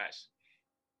build with our guys.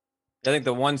 I think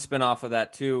the one spinoff of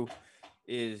that too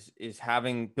is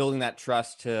building that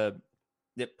trust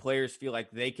that players feel like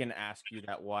they can ask you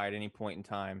that why at any point in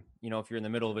time. If you're in the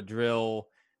middle of a drill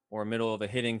or middle of a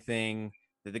hitting thing,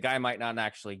 that the guy might not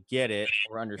actually get it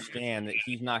or understand that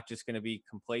he's not just going to be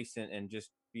complacent and just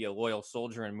be a loyal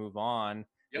soldier and move on.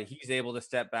 Yep. That he's able to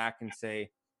step back and say,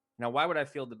 now, why would I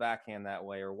field the backhand that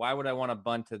way? Or why would I want to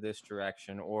bunt to this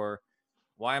direction? Or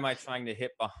why am I trying to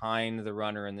hit behind the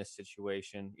runner in this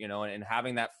situation? And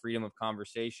having that freedom of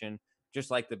conversation,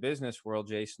 just like the business world,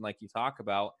 Jason, like you talk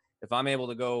about, if I'm able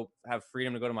to go have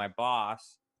freedom to go to my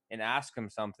boss and ask him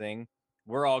something,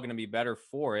 we're all going to be better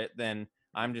for it than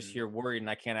I'm just here worried and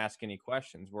I can't ask any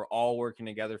questions. We're all working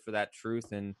together for that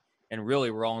truth, and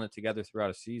really we're all in it together throughout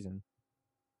a season.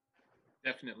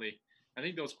 Definitely. I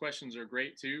think those questions are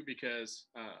great too, because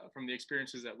from the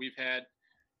experiences that we've had,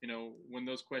 when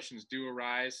those questions do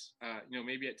arise,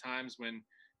 maybe at times when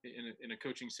in a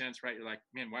coaching sense, right, you're like,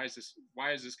 man, why is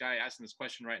this guy asking this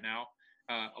question right now?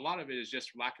 A lot of it is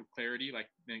just lack of clarity. Like,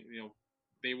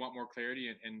 they want more clarity,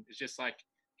 and it's just like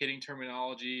hitting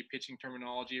terminology, pitching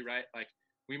terminology, right? Like,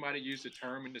 we might have used a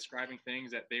term in describing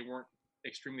things that they weren't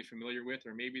extremely familiar with,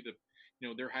 or maybe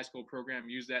their high school program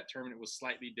used that term and it was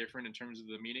slightly different in terms of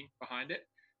the meaning behind it.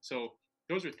 So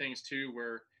those are things too,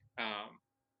 where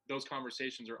those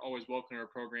conversations are always welcome in our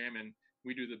program, and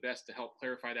we do the best to help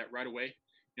clarify that right away,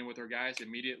 with our guys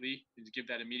immediately, to give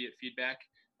that immediate feedback,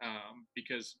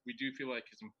 because we do feel like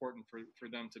it's important for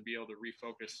them to be able to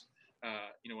refocus,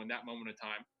 in that moment of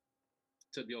time,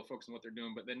 to be able to focus on what they're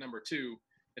doing. But then number two,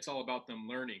 it's all about them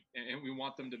learning, and we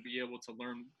want them to be able to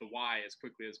learn the why as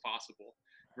quickly as possible,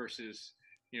 versus,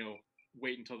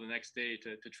 wait until the next day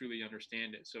to truly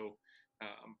understand it. So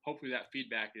hopefully that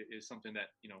feedback is something that,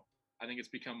 I think it's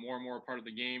become more and more a part of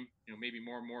the game, maybe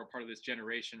more and more a part of this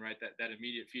generation, right? That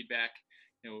immediate feedback,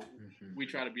 we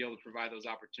try to be able to provide those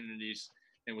opportunities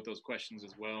and with those questions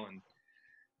as well. And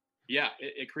yeah,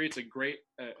 it creates a great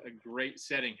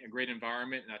setting, a great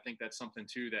environment. And I think that's something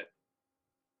too that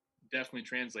definitely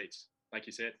translates, like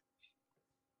you said.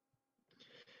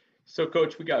 So,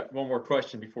 Coach, we got one more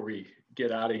question before we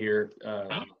get out of here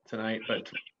tonight,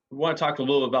 but we want to talk a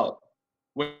little about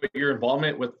what your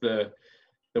involvement with the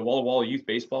Walla Walla youth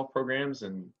baseball programs,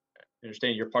 and I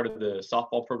understand you're part of the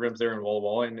softball programs there in Walla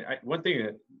Walla. And one thing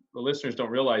that the listeners don't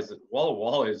realize that Walla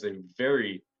Walla is a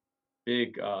very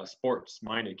big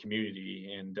sports-minded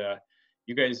community, and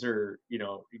you guys are, you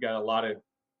got a lot of,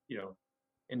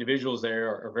 individuals there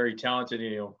are very talented.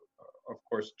 Of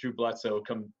course, Drew Bledsoe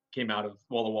came out of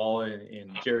Walla Walla,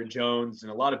 and Jared Jones,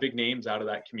 and a lot of big names out of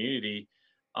that community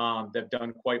that have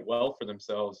done quite well for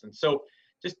themselves. And so,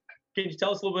 just can you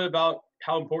tell us a little bit about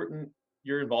how important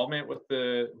your involvement with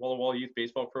the Walla Walla youth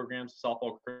baseball programs,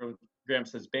 softball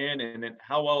programs has been, and then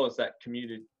how well is that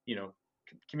community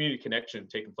connection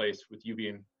taking place with you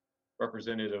being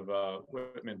representative of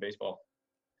Whitman baseball?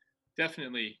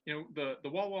 Definitely. The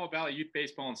Walla Walla Valley Youth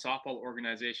Baseball and Softball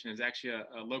Organization is actually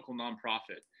a local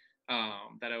nonprofit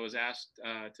that I was asked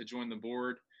to join the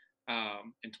board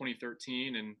in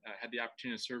 2013, and had the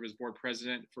opportunity to serve as board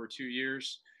president for 2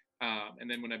 years. And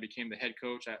then when I became the head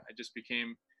coach, I just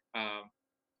became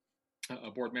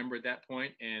a board member at that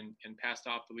point, and passed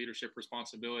off the leadership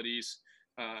responsibilities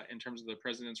in terms of the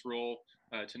president's role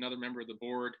to another member of the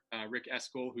board, Rick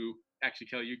Eskel, who actually,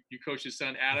 Kelly, you coach his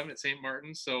son Adam at St.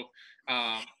 Martin's. So,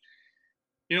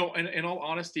 in all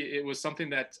honesty, it was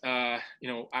something that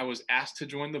I was asked to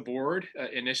join the board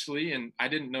initially, and I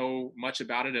didn't know much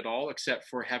about it at all, except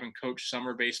for having coached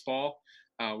summer baseball.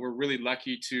 We're really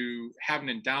lucky to have an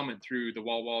endowment through the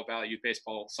Walla Walla Valley Youth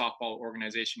Baseball Softball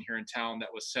Organization here in town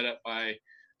that was set up by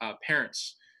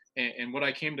parents. And what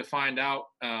I came to find out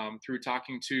through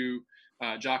talking to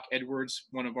Jock Edwards,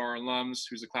 one of our alums,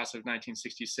 who's a class of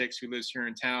 1966, who lives here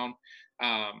in town,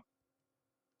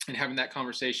 and having that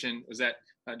conversation, was that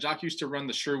Jock used to run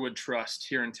the Sherwood Trust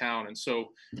here in town. And so,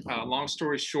 long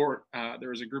story short, there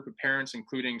was a group of parents,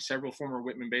 including several former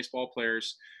Whitman baseball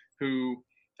players, who,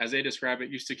 as they describe it,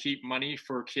 used to keep money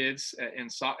for kids in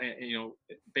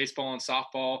baseball and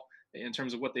softball in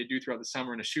terms of what they do throughout the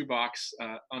summer in a shoebox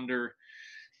under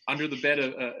the bed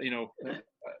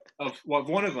of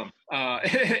one of them.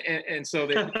 And so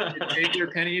they save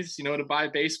their pennies, to buy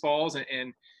baseballs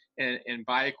and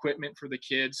buy equipment for the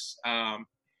kids.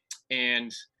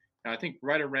 And I think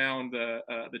right around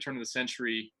the turn of the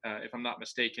century, if I'm not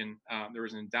mistaken, there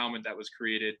was an endowment that was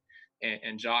created,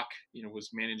 and Jock,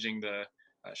 was managing the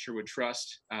Sherwood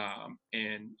Trust.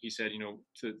 And he said,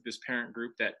 to this parent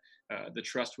group that the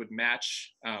trust would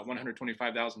match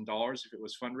 $125,000 if it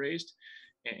was fundraised.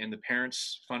 And the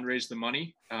parents fundraised the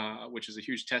money, which is a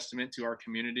huge testament to our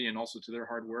community and also to their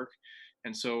hard work.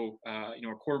 And so, a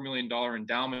 $250,000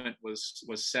 endowment was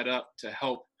set up to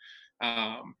help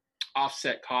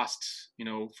offset costs,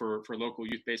 for local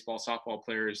youth baseball, softball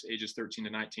players ages 13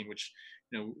 to 19, which,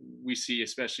 we see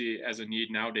especially as a need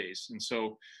nowadays. And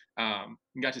so,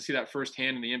 we got to see that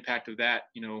firsthand, and the impact of that,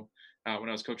 when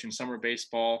I was coaching summer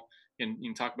baseball. And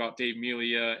you can talk about Dave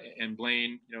Melia and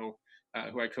Blaine,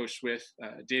 who I coached with.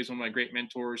 Dave's one of my great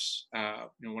mentors.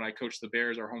 When I coached the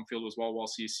Bears, our home field was Walla Walla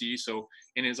CC. So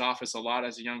in his office a lot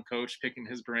as a young coach, picking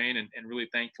his brain, and really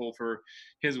thankful for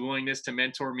his willingness to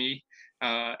mentor me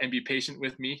and be patient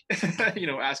with me,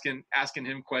 asking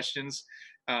him questions,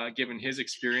 given his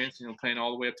experience, playing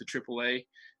all the way up to AAA.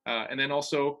 And then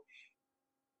also,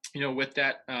 with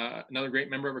that, another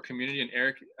great member of our community, and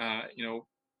Eric,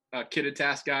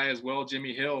 Kittitas guy as well,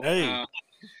 Jimmy Hill. Hey.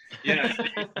 Yeah,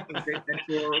 a great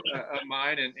mentor of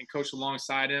mine, and coached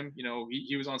alongside him.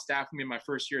 He was on staff with me in my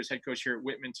first year as head coach here at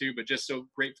Whitman too, but just so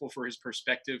grateful for his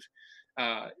perspective.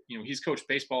 He's coached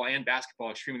baseball and basketball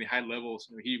at extremely high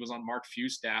levels. He was on Mark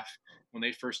Few's staff when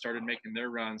they first started making their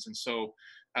runs. And so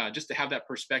just to have that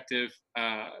perspective,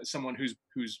 someone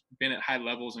who's been at high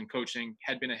levels in coaching,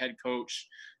 had been a head coach,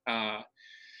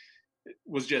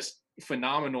 was just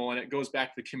phenomenal. And it goes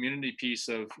back to the community piece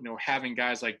of having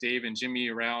guys like Dave and Jimmy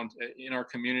around in our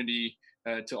community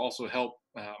to also help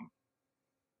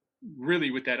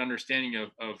really with that understanding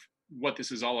of what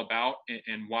this is all about,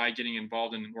 and why getting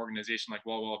involved in an organization like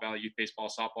Walla Walla Valley Youth Baseball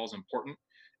Softball is important,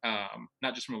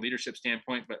 not just from a leadership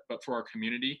standpoint, but for our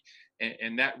community.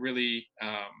 And that really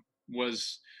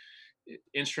was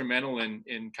instrumental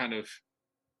in kind of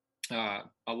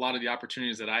a lot of the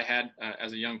opportunities that I had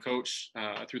as a young coach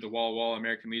through the Walla Walla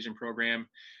American Legion program,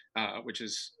 which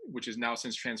is now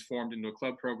since transformed into a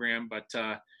club program. But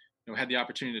had the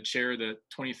opportunity to chair the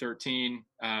 2013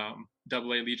 AA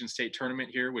Legion State tournament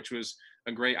here, which was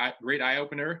a great eye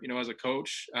opener. As a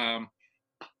coach,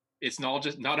 it's not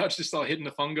just all hitting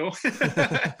the fungo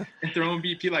and throwing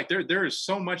BP. Like there is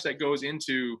so much that goes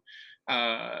into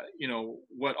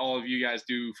what all of you guys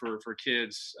do for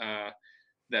kids.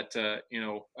 That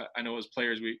I know as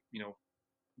players, we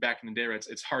back in the day, right,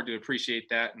 it's hard to appreciate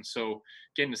that. And so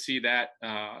getting to see that,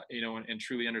 and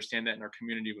truly understand that in our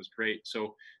community was great.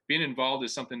 So being involved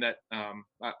is something that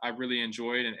I really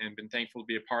enjoyed and been thankful to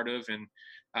be a part of. And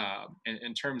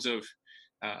in terms of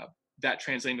that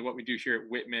translating to what we do here at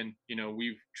Whitman,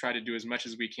 we've tried to do as much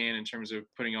as we can in terms of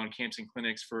putting on camps and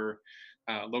clinics for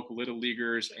local little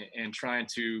leaguers and trying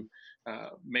to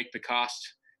make the cost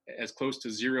as close to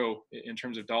zero in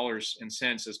terms of dollars and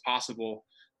cents as possible.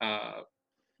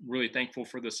 Really thankful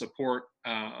for the support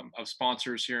of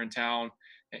sponsors here in town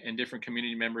and different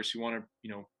community members who want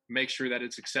to, make sure that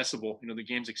it's accessible. The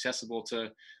game's accessible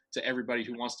to everybody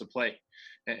who wants to play.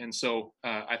 And so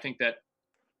I think that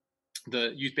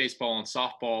the youth baseball and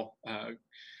softball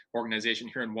organization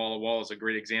here in Walla Walla is a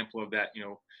great example of that.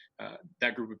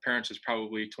 That group of parents is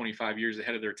probably 25 years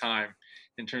ahead of their time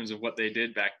in terms of what they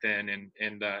did back then.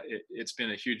 And it's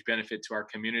been a huge benefit to our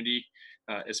community,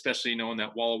 especially knowing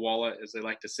that Walla Walla, as they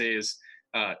like to say, is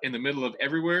in the middle of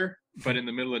everywhere, but in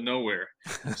the middle of nowhere.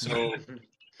 So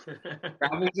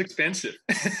travel is expensive.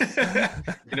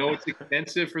 It's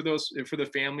expensive for the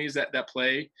families that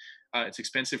play. It's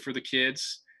expensive for the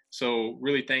kids. So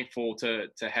really thankful to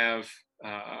have,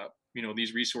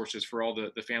 these resources for all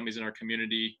the families in our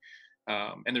community.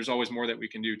 And there's always more that we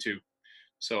can do too.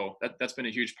 So that's been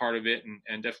a huge part of it,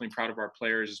 and definitely proud of our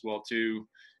players as well too,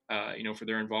 for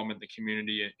their involvement in the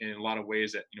community in a lot of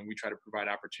ways that, we try to provide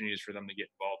opportunities for them to get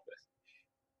involved with.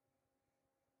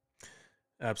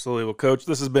 Absolutely. Well, Coach,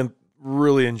 this has been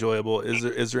really enjoyable.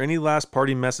 Is there any last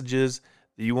parting messages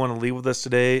that you want to leave with us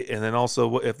today? And then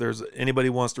also, if there's anybody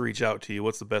who wants to reach out to you,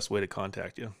 what's the best way to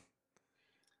contact you?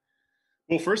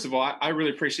 Well, first of all, I really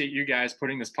appreciate you guys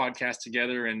putting this podcast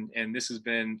together, and this has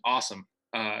been awesome.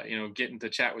 Getting to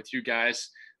chat with you guys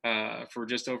for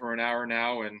just over an hour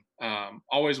now, and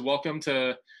always welcome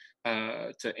to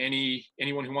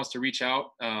anyone who wants to reach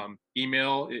out.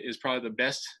 Email is probably the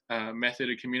best method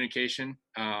of communication.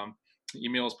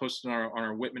 Email is posted on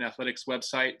our Whitman Athletics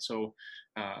website, so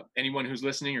anyone who's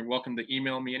listening, you're welcome to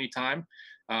email me anytime,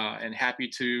 and happy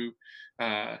to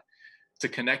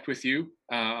connect with you.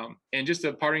 And just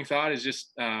a parting thought is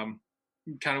just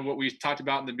kind of what we talked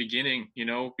about in the beginning,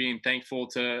 being thankful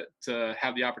to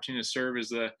have the opportunity to serve as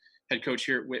the head coach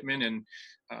here at Whitman, and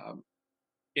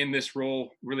in this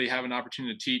role, really have an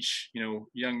opportunity to teach,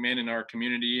 young men in our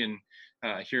community and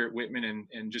here at Whitman,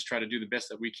 and just try to do the best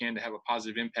that we can to have a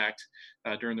positive impact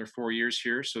during their 4 years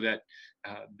here, so that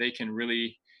they can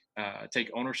really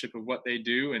take ownership of what they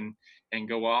do and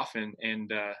go off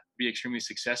and be extremely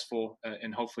successful,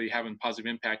 and hopefully having positive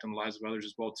impact on the lives of others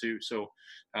as well too. So,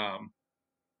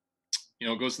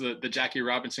 it goes to the Jackie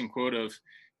Robinson quote of,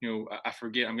 I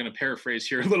forget, I'm going to paraphrase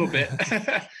here a little bit,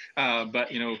 but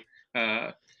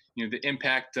the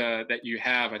impact that you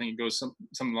have, I think it goes some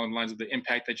along the lines of the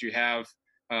impact that you have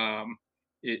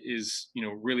it is,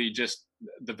 really just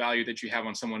the value that you have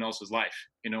on someone else's life,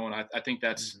 and I think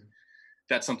that's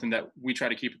something that we try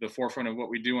to keep at the forefront of what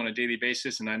we do on a daily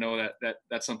basis. And I know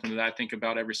that's something that I think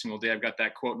about every single day. I've got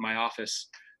that quote in my office,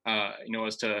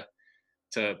 as to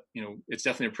it's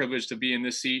definitely a privilege to be in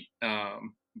this seat,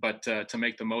 but to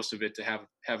make the most of it, to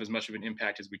have as much of an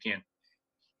impact as we can.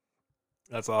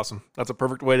 That's awesome. That's a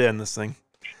perfect way to end this thing.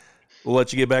 We'll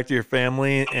let you get back to your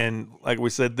family. And like we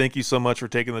said, thank you so much for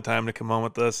taking the time to come on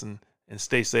with us, and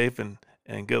stay safe, and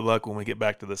good luck when we get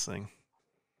back to this thing.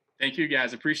 Thank you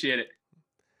guys. Appreciate it.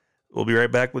 We'll be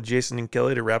right back with Jason and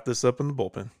Kelly to wrap this up in the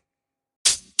bullpen.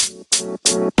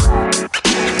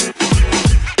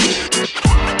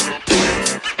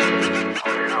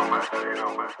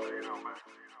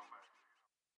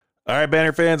 All right,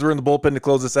 Banner fans, we're in the bullpen to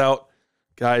close this out.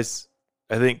 Guys,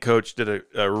 I think Coach did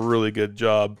a really good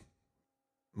job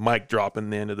mic dropping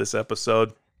the end of this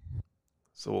episode.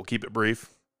 So we'll keep it brief.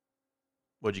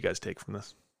 What'd you guys take from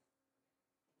this?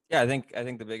 Yeah, I think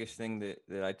the biggest thing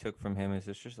that I took from him is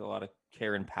there's just a lot of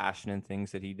care and passion in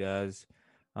things that he does,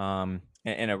 and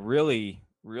a really,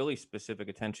 really specific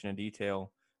attention to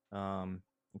detail.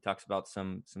 He talks about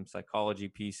some psychology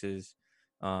pieces,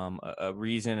 a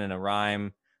reason and a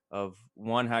rhyme of,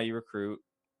 one, how you recruit,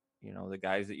 the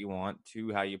guys that you want,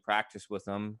 two, how you practice with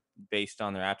them based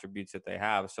on their attributes that they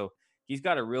have. So he's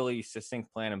got a really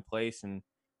succinct plan in place, and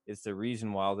it's the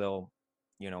reason why they'll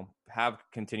have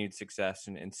continued success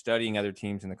and studying other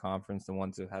teams in the conference, the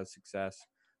ones that have success.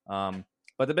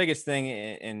 But the biggest thing,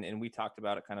 and we talked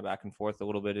about it kind of back and forth a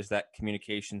little bit, is that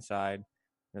communication side,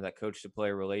 that coach to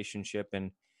player relationship,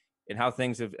 and how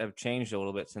things have changed a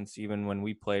little bit since even when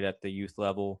we played at the youth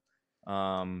level,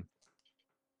 to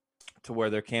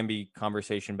where there can be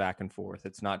conversation back and forth.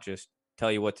 It's not just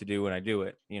tell you what to do when I do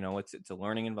it. It's a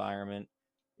learning environment.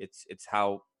 It's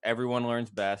how everyone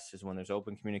learns best, is when there's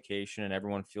open communication and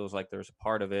everyone feels like there's a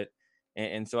part of it.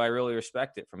 And so I really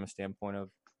respect it from a standpoint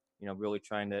of, really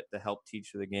trying to help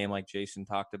teach the game, like Jason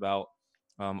talked about,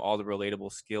 all the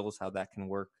relatable skills, how that can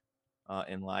work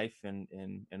in life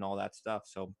and all that stuff.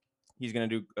 So he's going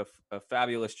to do a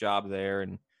fabulous job there,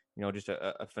 and, just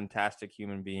a fantastic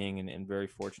human being, and very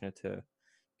fortunate to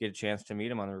get a chance to meet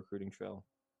him on the recruiting trail.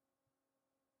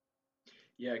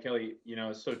 Yeah, Kelly,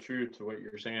 it's so true to what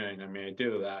you're saying. I mean, I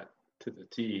do that to the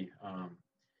T.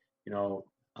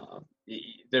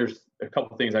 There's a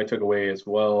couple of things I took away as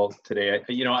well today.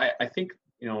 I think,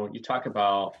 you talk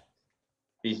about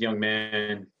these young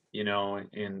men,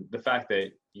 and the fact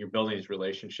that you're building these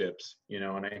relationships,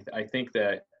 and I think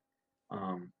that,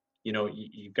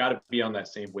 you've got to be on that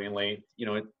same wavelength.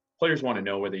 Players want to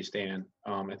know where they stand.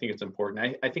 I think it's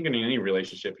important. I think in any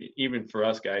relationship, even for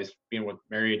us guys being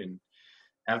married and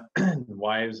have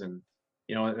wives, and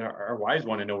our wives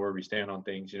want to know where we stand on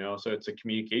things, so it's a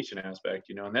communication aspect,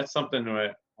 and that's something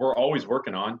that we're always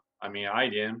working on. I mean, I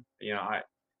am, I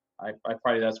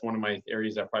probably, that's one of my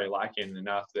areas I probably lack in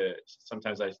enough, that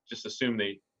sometimes I just assume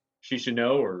she should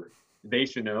know, or they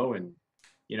should know. And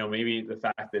maybe the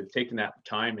fact that taking that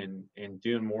time and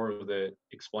doing more of the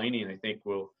explaining, I think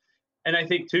will, and I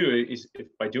think too, is if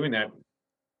by doing that,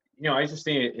 I just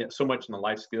think it so much in the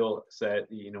life skill set,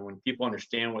 when people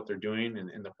understand what they're doing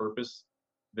and the purpose,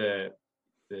 the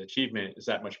achievement is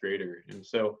that much greater. And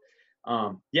so,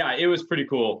 it was pretty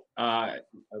cool.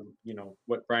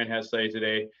 What Brian has to say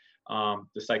today,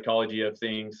 the psychology of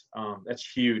things,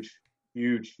 that's huge,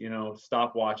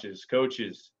 stopwatches,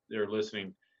 coaches that are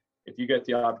listening. If you get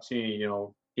the opportunity,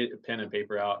 get a pen and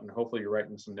paper out, and hopefully you're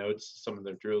writing some notes, some of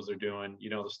the drills they're doing,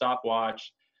 the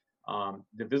stopwatch,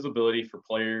 the visibility for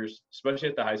players, especially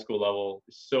at the high school level,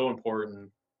 is so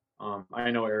important. I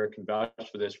know Eric can vouch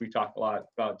for this. We talk a lot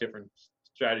about different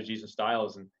strategies and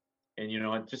styles, and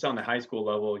just on the high school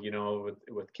level,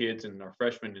 with kids and our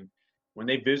freshmen, and when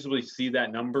they visibly see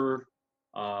that number,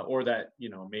 or that,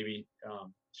 maybe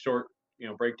short,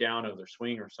 breakdown of their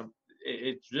swing or something,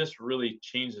 it just really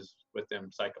changes with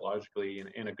them psychologically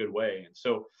in a good way. And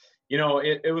so,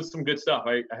 it was some good stuff.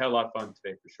 I had a lot of fun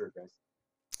today for sure, guys.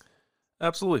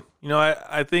 Absolutely.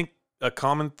 I think a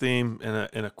common theme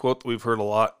and a quote that we've heard a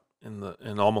lot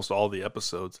in almost all the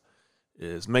episodes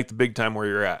is make the big time where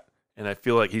you're at. And I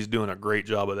feel like he's doing a great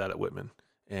job of that at Whitman,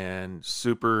 and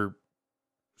super,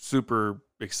 super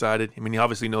excited. I mean, he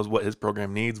obviously knows what his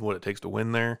program needs, what it takes to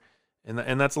win there.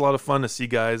 And that's a lot of fun to see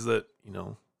guys that,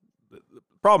 the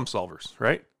problem solvers,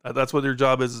 right? That's what their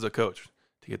job is as a coach,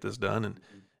 to get this done. And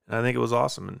I think it was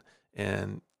awesome.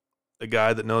 And a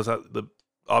guy that knows how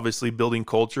obviously building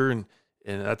culture, and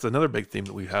that's another big theme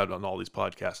that we've had on all these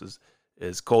podcasts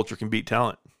is culture can beat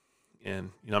talent.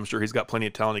 And, I'm sure he's got plenty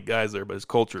of talented guys there, but his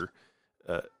culture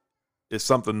is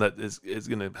something that is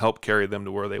going to help carry them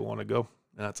to where they want to go.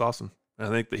 And that's awesome. And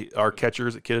I think our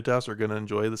catchers at Kittitas are going to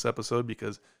enjoy this episode,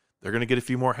 because they're going to get a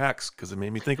few more hacks, because it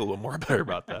made me think a little more better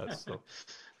about that. So,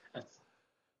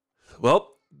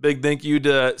 well, big thank you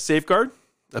to Safeguard.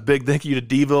 A big thank you to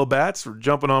Devo Bats for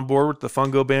jumping on board with the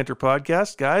Fungo Banter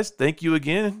podcast. Guys, thank you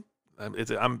again.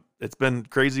 It's been a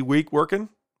crazy week working.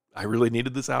 I really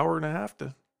needed this hour and a half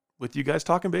with you guys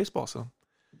talking baseball. So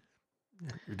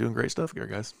you're doing great stuff here,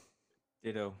 guys.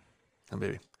 Ditto. Oh,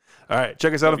 baby. All right.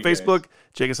 Check us out on Facebook.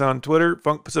 Check us out on Twitter,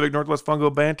 Pacific Northwest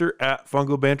Fungo Banter, at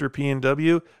Fungo Banter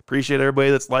PNW. Appreciate everybody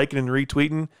that's liking and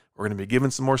retweeting. We're going to be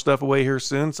giving some more stuff away here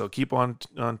soon, so keep on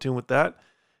tune with that.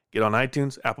 Get on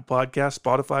iTunes, Apple Podcasts,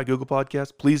 Spotify, Google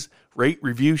Podcasts. Please rate,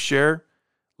 review, share.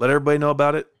 Let everybody know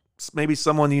about it. Maybe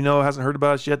someone hasn't heard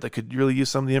about us yet that could really use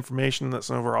some of the information that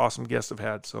some of our awesome guests have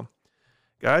had. So,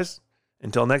 guys,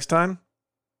 until next time,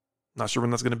 not sure when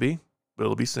that's going to be, but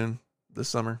it'll be soon, this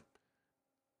summer.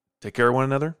 Take care of one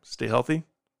another, stay healthy,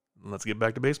 and let's get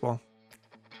back to baseball.